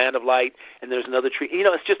be a band of light, and there's another tree.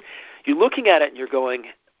 It's just, you're looking at it and you're going,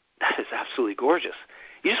 that is absolutely gorgeous.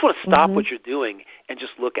 You just want to stop what you're doing and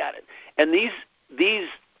just look at it. And these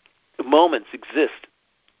moments exist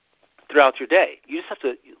throughout your day. You just have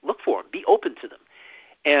to look for them, be open to them.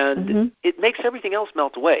 And it makes everything else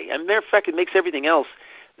melt away. As a matter of fact, it makes everything else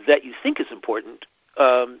that you think is important,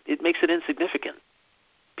 it makes it insignificant.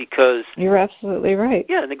 Because you're absolutely right.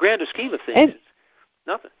 Yeah, in the grander scheme of things, it's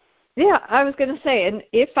nothing. Yeah, I was going to say, and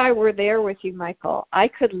if I were there with you, Michael, I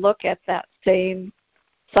could look at that same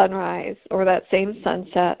sunrise or that same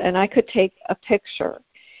sunset, and I could take a picture.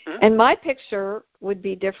 And my picture would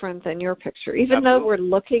be different than your picture, even though we're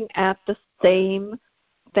looking at the same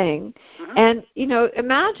thing. And,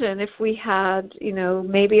 imagine if we had,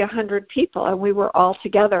 maybe 100 people and we were all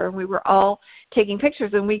together and we were all taking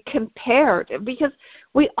pictures and we compared, because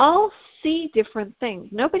we all see different things.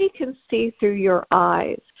 Nobody can see through your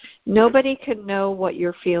eyes. Nobody can know what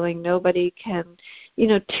you're feeling. Nobody can,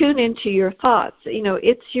 tune into your thoughts.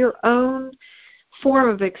 It's your own form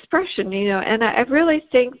of expression, and I really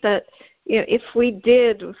think that, if we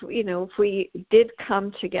did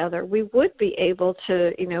come together, we would be able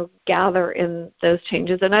to, gather in those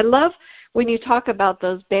changes. And I love when you talk about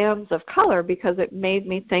those bands of color, because it made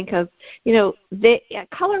me think of,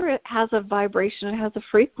 color has a vibration, it has a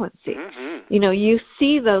frequency. You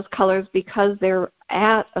see those colors because they're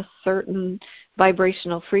at a certain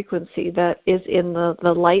vibrational frequency that is in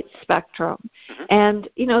the light spectrum. Mm-hmm. And,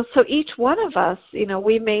 so each one of us,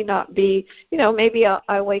 we may not be, maybe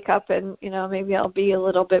I wake up and, maybe I'll be a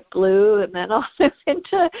little bit blue, and then I'll move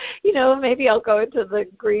into, maybe I'll go into the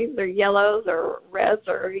greens or yellows or reds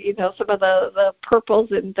or, some of the purples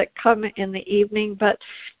that come in the evening. But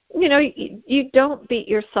you don't beat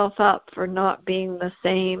yourself up for not being the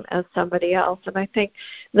same as somebody else. And I think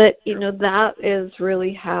that, that is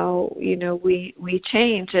really how, we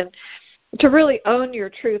change. And to really own your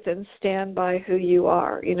truth and stand by who you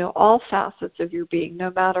are, all facets of your being,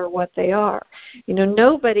 no matter what they are.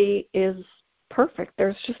 Nobody is perfect.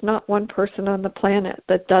 There's just not one person on the planet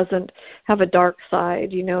that doesn't have a dark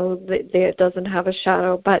side, that doesn't have a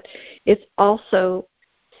shadow. But it's also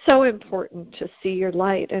so important to see your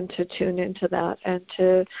light and to tune into that and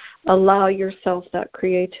to allow yourself that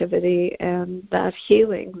creativity and that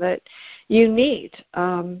healing that you need.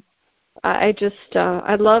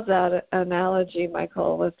 I love that analogy,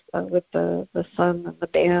 Michael, with the sun and the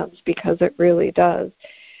bands, because it really does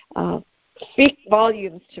speak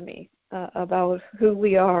volumes to me about who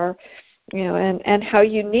we are, and how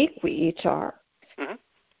unique we each are. Mm-hmm.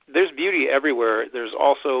 There's beauty everywhere. There's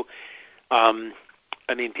also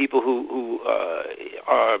people who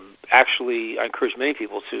are actually, I encourage many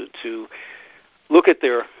people to look at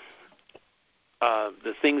their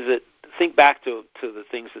the things that, think back to the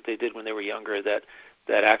things that they did when they were younger that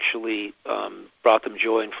actually brought them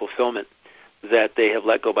joy and fulfillment, that they have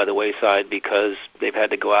let go by the wayside because they've had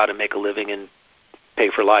to go out and make a living and pay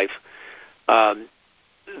for life.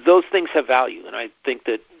 Those things have value, and I think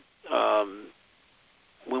that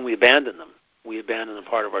when we abandon them a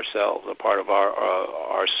part of ourselves, a part of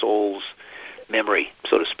our soul's memory,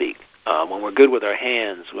 so to speak. When we're good with our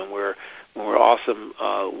hands, when we're awesome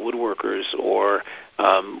woodworkers, or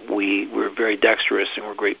we're very dexterous and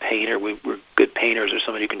we're great painter, we're good painters, or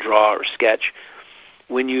somebody who can draw or sketch.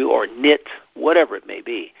 When you or knit, whatever it may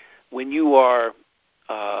be. When you are,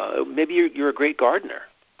 maybe you're a great gardener.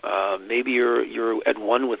 Maybe you're at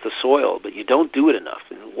one with the soil, but you don't do it enough.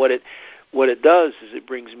 And what it does is it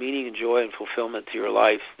brings meaning and joy and fulfillment to your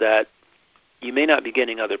life that you may not be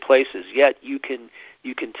getting other places, yet you can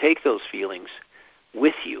take those feelings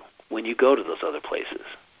with you when you go to those other places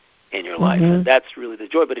in your life. And that's really the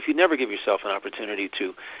joy. But if you never give yourself an opportunity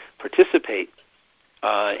to participate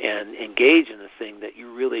and engage in the thing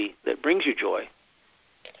that brings you joy,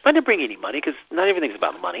 might not bring any money, because not everything's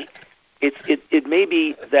about money. It may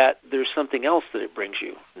be that there's something else that it brings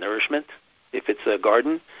you, nourishment. If it's a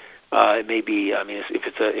garden, it may be. If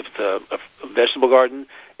it's a vegetable garden,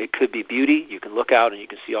 it could be beauty. You can look out and you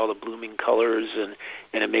can see all the blooming colors, and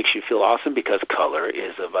it makes you feel awesome, because color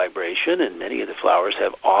is a vibration, and many of the flowers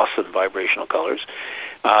have awesome vibrational colors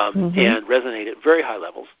and resonate at very high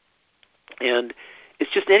levels. And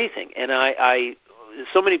it's just anything. And I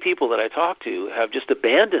so many people that I talk to have just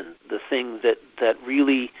abandoned the thing that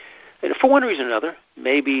really, for one reason or another.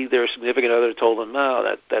 Maybe their significant other told them,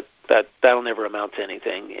 "No, that'll never amount to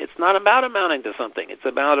anything." It's not about amounting to something. It's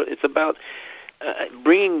about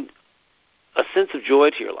bringing a sense of joy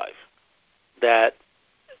to your life. That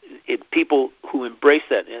people who embrace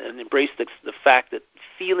that and embrace the fact that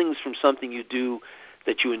feelings from something you do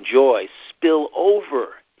that you enjoy spill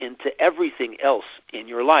over into everything else in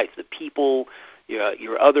your life. The people,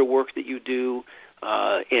 your other work that you do.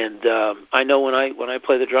 I know when I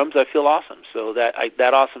play the drums, I feel awesome. So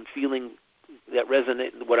that awesome feeling, that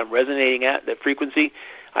what I'm resonating at, that frequency,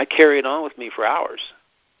 I carry it on with me for hours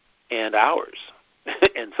and hours,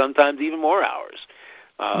 and sometimes even more hours.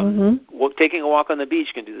 Taking a walk on the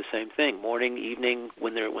beach can do the same thing. Morning, evening,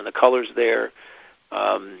 when the color's there,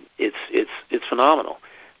 it's phenomenal.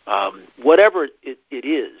 Whatever it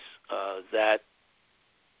is that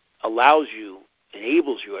allows you,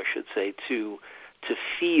 enables you, I should say, to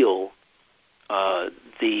feel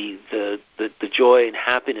the joy and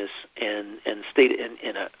happiness and state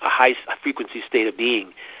in a high frequency state of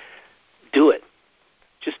being, do it.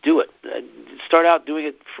 Just do it. Start out doing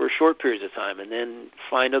it for short periods of time, and then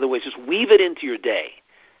find other ways. Just weave it into your day,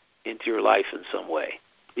 into your life in some way,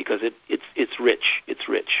 because it's rich. It's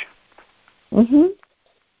rich.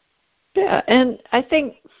 Yeah, and I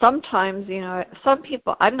think sometimes, some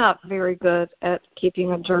people, I'm not very good at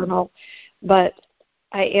keeping a journal, but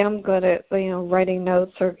I am good at, writing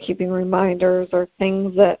notes or keeping reminders or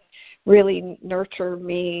things that really nurture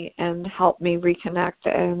me and help me reconnect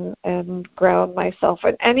and ground myself,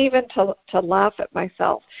 and even to laugh at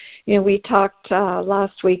myself. We talked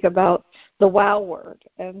last week about the wow word,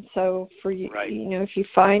 and so for you, right. If you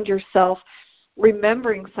find yourself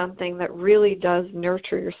remembering something that really does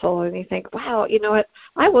nurture your soul, and you think, wow, you know what,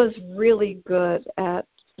 I was really good at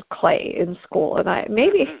clay in school, and that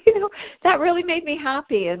really made me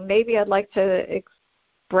happy, and maybe I'd like to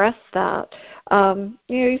express that. So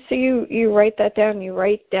you write that down. You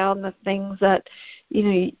write down the things that,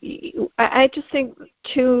 I just think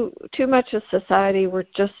too much of society, we're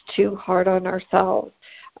just too hard on ourselves.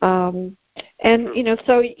 So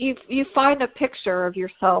you find a picture of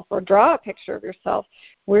yourself or draw a picture of yourself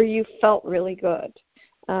where you felt really good.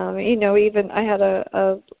 Even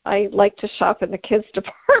I like to shop in the kids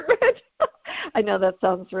department. I know that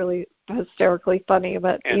sounds really hysterically funny,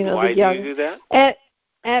 but why the young, do you do that?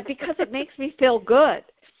 And because it makes me feel good.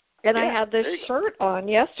 And I had this shirt on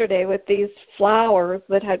yesterday with these flowers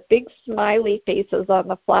that had big smiley faces on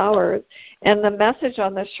the flowers, and the message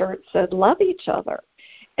on the shirt said, "Love each other."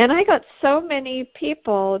 And I got so many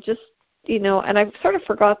people just, and I sort of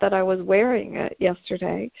forgot that I was wearing it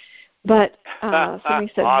yesterday. But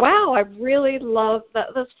somebody said, awesome. "Wow, I really love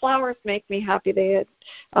that. Those flowers make me happy." They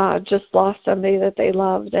had just lost somebody that they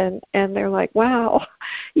loved, and they're like, "Wow,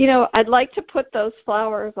 I'd like to put those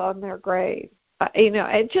flowers on their grave."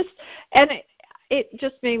 It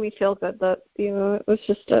just made me feel good that it was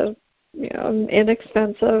just a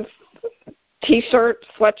inexpensive T-shirt,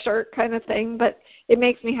 sweatshirt kind of thing, but it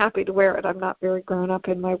makes me happy to wear it. I'm not very grown up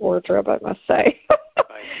in my wardrobe, I must say.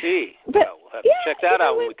 I see. But, we'll have to check that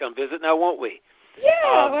out when we come visit now, won't we?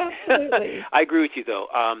 Yeah, absolutely. I agree with you, though.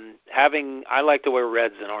 I like to wear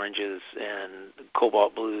reds and oranges and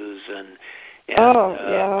cobalt blues, and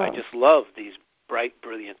I just love these bright,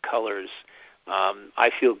 brilliant colors.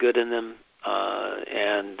 I feel good in them,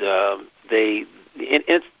 and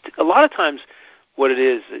it's a lot of times what it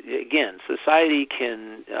is. Again, society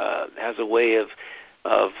has a way of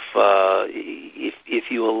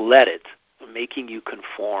if you will let it, making you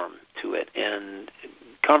conform to it, and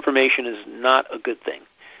conformation is not a good thing.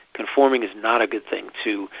 Conforming is not a good thing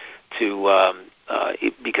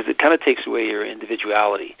because it kind of takes away your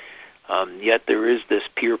individuality. Yet there is this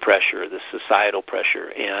peer pressure, this societal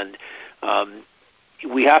pressure, and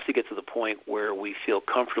we have to get to the point where we feel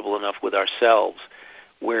comfortable enough with ourselves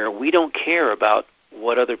where we don't care about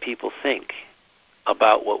what other people think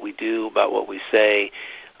about what we do, about what we say,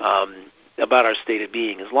 about our state of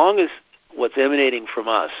being. As long as what's emanating from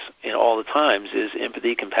us in all the times is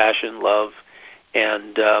empathy, compassion, love,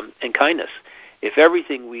 and kindness. If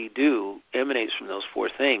everything we do emanates from those four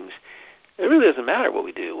things, it really doesn't matter what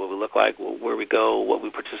we do, what we look like, where we go, what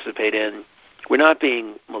we participate in. We're not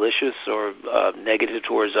being malicious or negative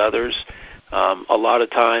towards others. A lot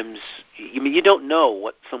of times, you don't know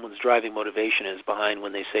what someone's driving motivation is behind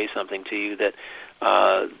when they say something to you that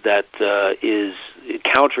is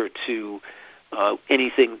counter to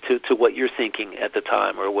anything to what you're thinking at the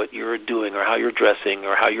time, or what you're doing, or how you're dressing,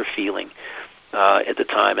 or how you're feeling at the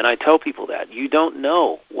time. And I tell people that you don't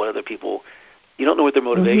know what other people, you don't know what their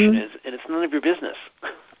motivation is, and it's none of your business.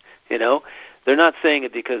 They're not saying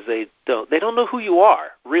it because they don't know who you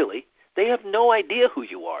are, really. They have no idea who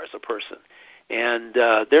you are as a person, and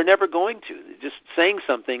they're never going to. Just saying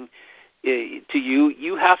something to you,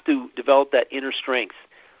 you have to develop that inner strength,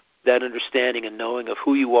 that understanding and knowing of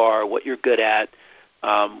who you are, what you're good at,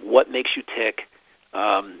 what makes you tick,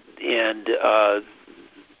 and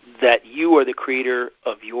that you are the creator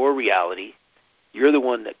of your reality. You're the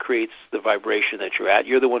one that creates the vibration that you're at.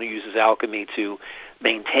 You're the one who uses alchemy to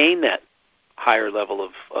maintain that higher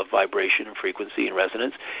level of vibration and frequency and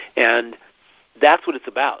resonance. And that's what it's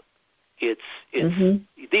about. It's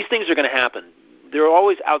These things are going to happen. There are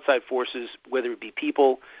always outside forces, whether it be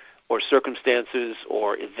people or circumstances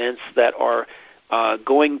or events that are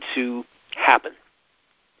going to happen.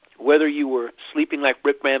 Whether you were sleeping like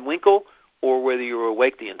Rip Van Winkle or whether you were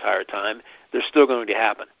awake the entire time, they're still going to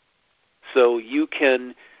happen. So you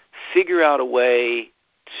can figure out a way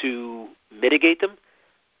to mitigate them,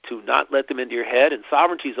 to not let them into your head. And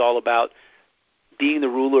sovereignty is all about being the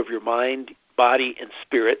ruler of your mind, body, and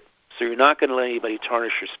spirit. So you're not going to let anybody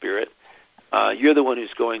tarnish your spirit. You're the one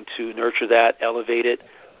who's going to nurture that, elevate it.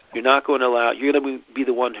 You're not going to allow. You're going to be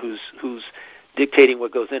the one who's dictating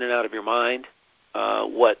what goes in and out of your mind,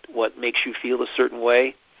 what makes you feel a certain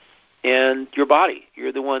way, and your body.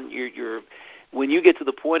 You're the one. You're when you get to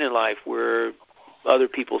the point in life where other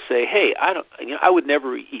people say, "Hey, I would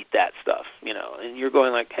never eat that stuff," and you're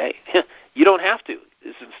going like, "Hey, you don't have to.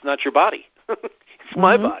 It's not your body. It's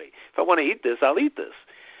my body. If I want to eat this, I'll eat this."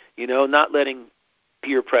 Not letting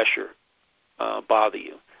peer pressure bother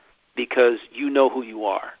you, because you know who you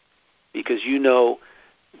are, because you know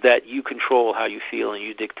that you control how you feel and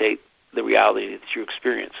you dictate the reality that you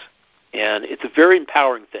experience. And it's a very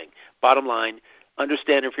empowering thing. Bottom line,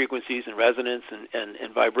 understanding frequencies and resonance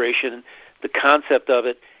and vibration, the concept of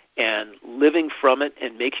it, and living from it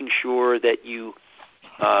and making sure that you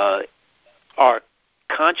are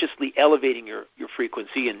consciously elevating your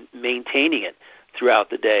frequency and maintaining it throughout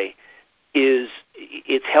the day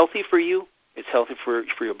it's healthy for you. It's healthy for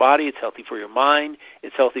your body. It's healthy for your mind.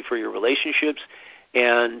 It's healthy for your relationships.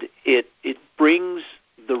 And it brings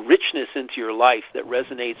the richness into your life that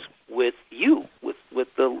resonates with you, with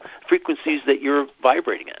the frequencies that you're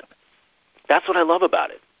vibrating at. That's what I love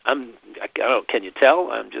about it. I don't know, can you tell?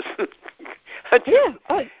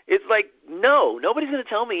 It's like, nobody's going to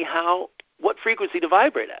tell me what frequency to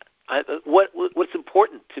vibrate at. What's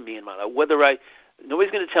important to me in my life.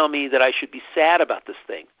 Nobody's going to tell me that I should be sad about this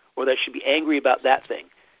thing, or that I should be angry about that thing,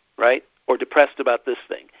 right? Or depressed about this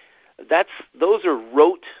thing. Those are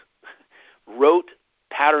rote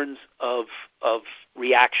patterns of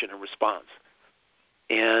reaction and response.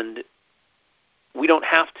 And we don't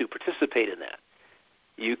have to participate in that.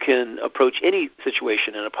 You can approach any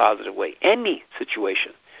situation in a positive way, any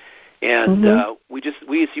situation. And we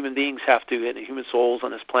as human beings have to, and human souls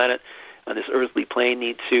on this planet, on this earthly plane,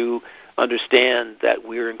 need to understand that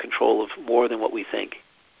we're in control of more than what we think.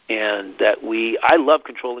 And that I love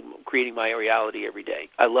creating my reality every day.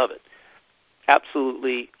 I love it.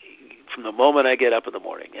 Absolutely, from the moment I get up in the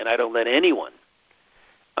morning. And I don't let anyone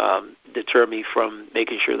deter me from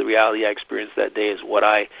making sure the reality I experience that day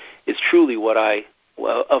is truly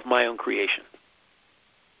of my own creation.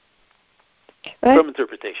 Right. From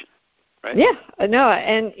interpretation, right? Yeah, no,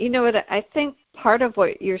 and you know what, I think part of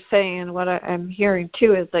what you're saying and what I'm hearing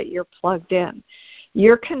too is that you're plugged in.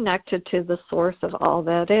 You're connected to the source of all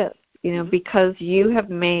that is, because you have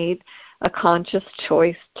made a conscious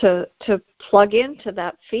choice to plug into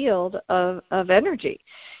that field of energy.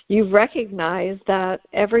 You recognize that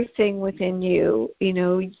everything within you,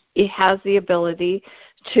 it has the ability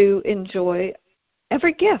to enjoy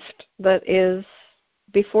every gift that is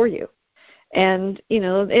before you. And,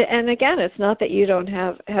 and again, it's not that you don't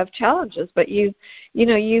have challenges, but you've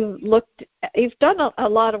done a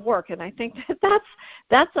lot of work. And I think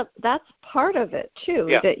that's part of it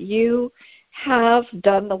too, that you have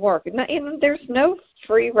done the work. And there's no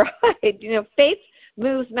free ride. Faith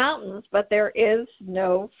moves mountains, but there is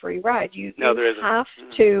no free ride. You have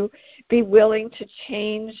to be willing to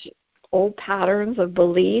change old patterns of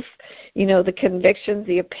belief, the convictions,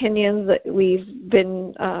 the opinions that we've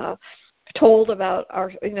been told about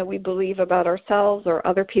we believe about ourselves or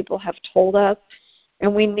other people have told us.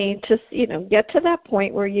 And we need to, get to that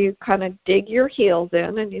point where you kind of dig your heels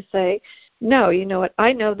in and you say, no, you know what,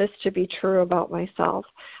 I know this to be true about myself.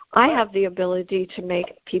 I have the ability to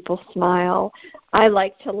make people smile. I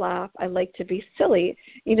like to laugh. I like to be silly.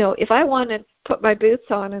 If I want to put my boots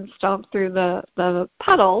on and stomp through the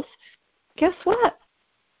puddles, guess what?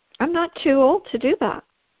 I'm not too old to do that.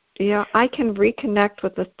 I can reconnect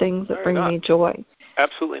with the things that bring me joy.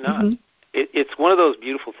 Absolutely not. Mm-hmm. It's one of those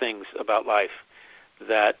beautiful things about life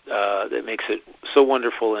that makes it so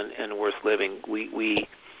wonderful and worth living. We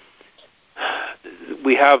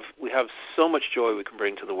have so much joy we can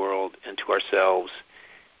bring to the world and to ourselves.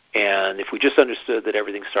 And if we just understood that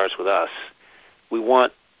everything starts with us, we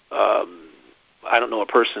want. I don't know a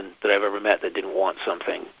person that I've ever met that didn't want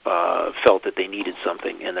something, felt that they needed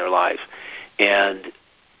something in their life, and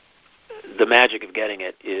the magic of getting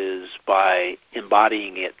it is by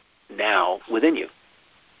embodying it now within you,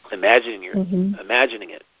 imagining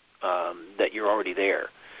it, that you're already there,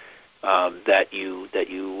 and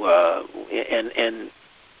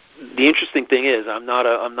the interesting thing is, I'm not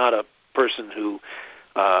a person who,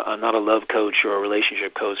 I'm not a love coach or a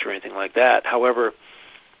relationship coach or anything like that. However,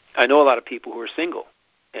 I know a lot of people who are single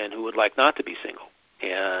and who would like not to be single.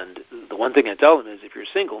 And the one thing I tell them is, if you're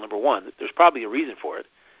single, number one, there's probably a reason for it.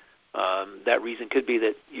 That reason could be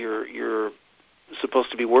that you're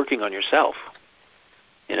supposed to be working on yourself.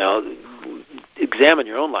 Examine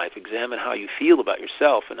your own life. Examine how you feel about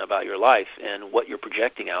yourself and about your life and what you're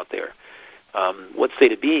projecting out there. What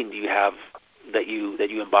state of being do you have that you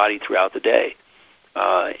embody throughout the day?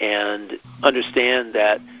 And understand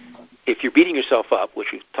that if you're beating yourself up, which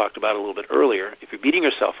we talked about a little bit earlier, if you're beating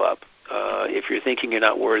yourself up, if you're thinking you're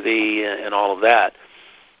not worthy and all of that,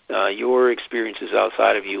 your experiences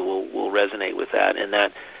outside of you will resonate with that, and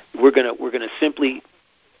that we're gonna simply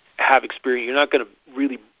have experience. You're not going to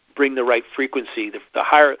really bring the right frequency. The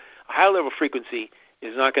higher level frequency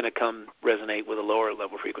is not going to resonate with a lower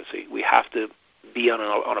level frequency. We have to be on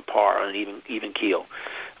a par, on an even keel,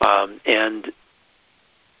 and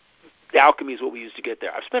the alchemy is what we use to get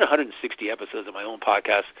there. I've spent 160 episodes of my own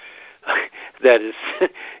podcast that is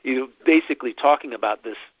basically talking about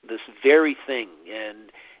this very thing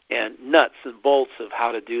and nuts and bolts of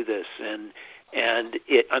how to do this, and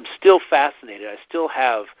I'm still fascinated. I still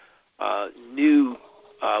have new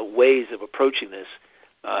ways of approaching this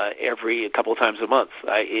every couple of times a month.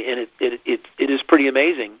 And it is pretty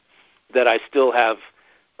amazing that I still have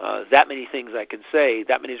that many things I can say,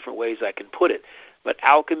 that many different ways I can put it. But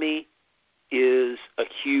alchemy is a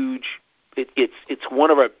huge. It's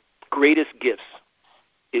one of our greatest gifts,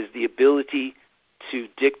 is the ability to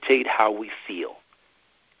dictate how we feel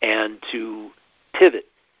and to pivot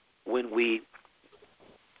when we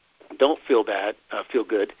don't feel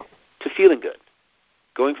good, to feeling good,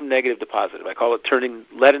 going from negative to positive. I call it turning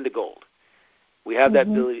lead into gold. We have that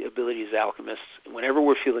ability as alchemists. Whenever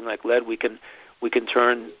we're feeling like lead, we can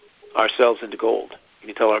turn ourselves into gold.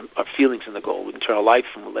 We can turn our feelings into gold. We can turn our life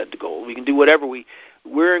from lead to gold. We can do whatever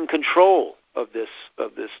we're in control of this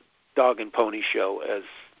dog and pony show, as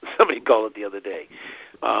somebody called it the other day.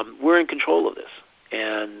 We're in control of this,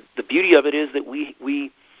 and the beauty of it is that we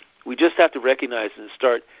just have to recognize and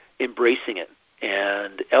start embracing it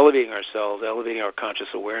and elevating ourselves, elevating our conscious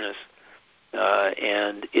awareness.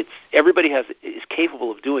 And everybody is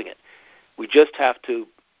capable of doing it. We just have to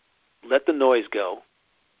let the noise go,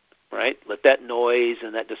 right? Let that noise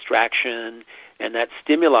and that distraction and that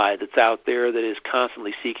stimuli that's out there that is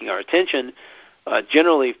constantly seeking our attention,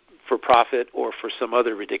 generally for profit or for some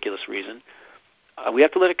other ridiculous reason, we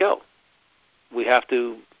have to let it go. We have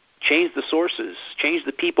to change the sources, change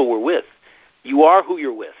the people we're with. You are who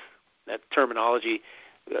you're with. That terminology,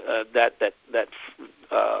 that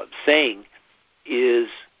saying is,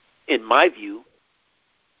 in my view,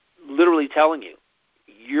 literally telling you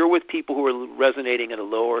you're with people who are resonating at a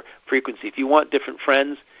lower frequency. If you want different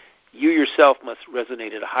friends, you yourself must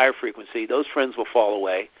resonate at a higher frequency. Those friends will fall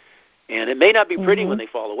away. And it may not be pretty when they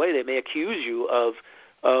fall away. They may accuse you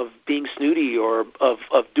of being snooty or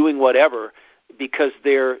of doing whatever because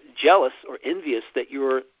they're jealous or envious that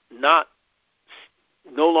you're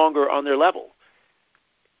no longer on their level,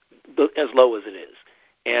 as low as it is.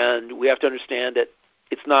 And we have to understand that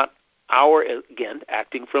it's not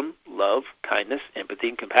acting from love, kindness, empathy,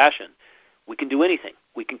 and compassion. We can do anything.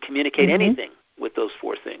 We can communicate anything with those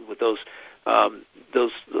four things, with those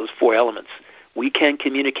four elements. We can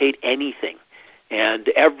communicate anything and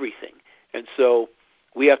everything. And so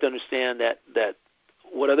we have to understand that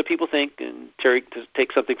what other people think, and to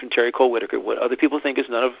take something from Terry Cole Whitaker, what other people think is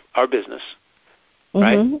none of our business.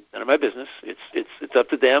 Right? None of my business. It's up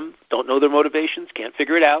to them. Don't know their motivations. Can't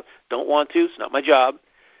figure it out. Don't want to. It's not my job.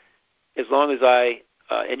 As long as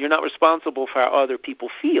and you're not responsible for how other people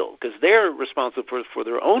feel, because they're responsible for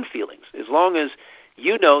their own feelings. As long as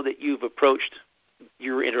you know that you've approached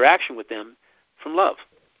your interaction with them from love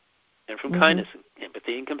and from kindness and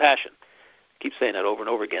empathy and compassion. I keep saying that over and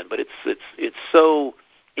over again, but it's so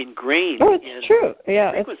ingrained in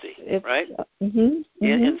frequency, right?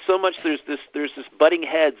 And so much there's this butting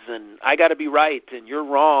heads, and I got to be right, and you're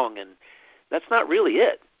wrong, and that's not really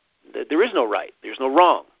it. There is no right. There's no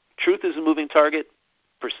wrong. Truth is a moving target.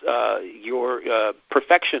 Your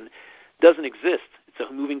perfection doesn't exist. It's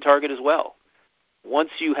a moving target as well.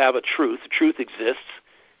 Once you have a truth exists,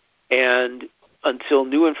 and until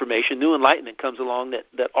new information, new enlightenment comes along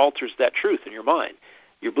that alters that truth in your mind.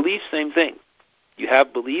 Your beliefs, same thing. You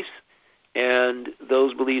have beliefs, and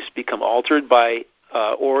those beliefs become altered by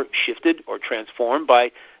or shifted or transformed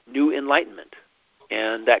by new enlightenment.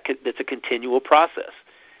 And that's a continual process.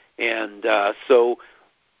 And so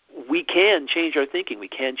we can change our thinking. We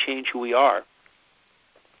can change who we are.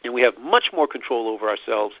 And we have much more control over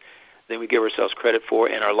ourselves than we give ourselves credit for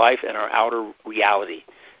in our life and our outer reality.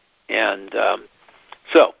 And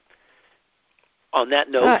so, on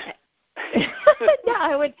that note...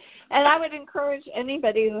 I would encourage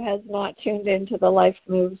anybody who has not tuned into the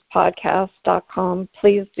LifeMovesPodcast.com,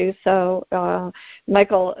 please do so.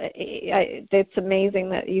 Michael, it's amazing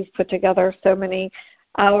that you've put together so many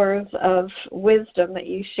hours of wisdom that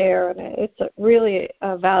you share, and it's really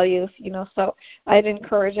a value, so I'd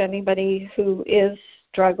encourage anybody who is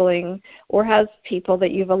struggling or has people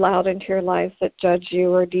that you've allowed into your life that judge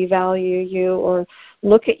you or devalue you or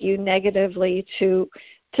look at you negatively to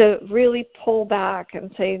really pull back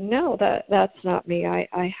and say, no, that's not me.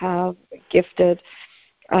 I have gifted.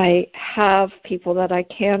 I have people that I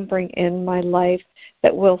can bring in my life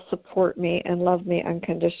that will support me and love me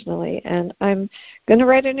unconditionally. And I'm going to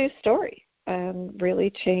write a new story and really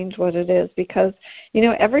change what it is because,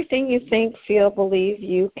 everything you think, feel, believe,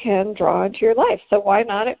 you can draw into your life. So why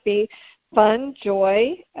not it be fun,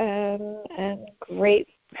 joy, and great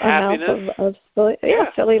happiness, amounts of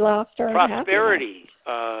silly laughter, prosperity.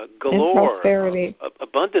 galore, and prosperity,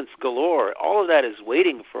 abundance galore. All of that is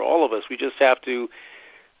waiting for all of us. We just have to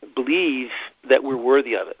believe that we're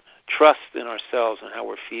worthy of it. Trust in ourselves and how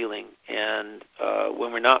we're feeling. And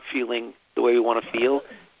when we're not feeling the way we want to feel,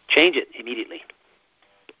 change it immediately.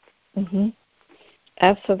 Mm-hmm.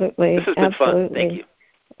 Absolutely. This has been fun. Thank you.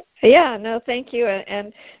 Yeah, no, thank you.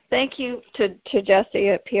 And thank you to Jesse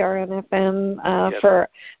at PRNFM for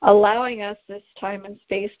allowing us this time and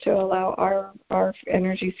space to allow our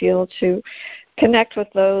energy field to connect with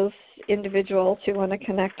those individuals who want to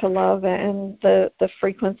connect to love and the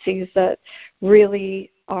frequencies that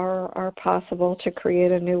really are possible to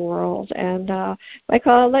create a new world. And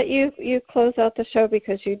Michael, I'll let you close out the show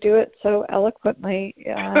because you do it so eloquently.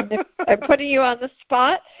 If I'm putting you on the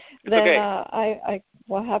spot, then okay.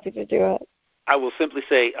 I'm happy to do it. I will simply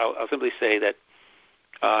say that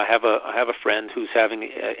I have a friend who's having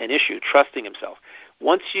an issue trusting himself.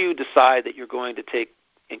 Once you decide that you're going to take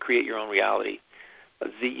and create your own reality,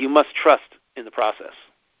 you must trust in the process.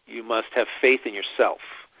 You must have faith in yourself.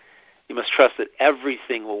 You must trust that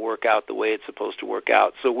everything will work out the way it's supposed to work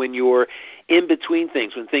out. So when you're in between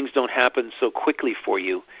things, when things don't happen so quickly for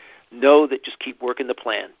you, know that just keep working the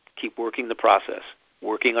plan, keep working the process,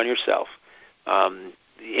 working on yourself, and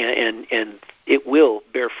it will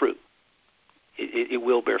bear fruit. It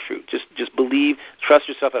will bear fruit. Just believe, trust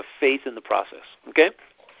yourself, have faith in the process. Okay?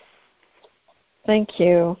 Thank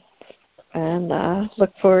you. And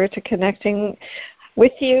look forward to connecting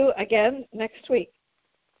with you again next week.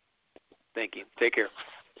 Thank you. Take care.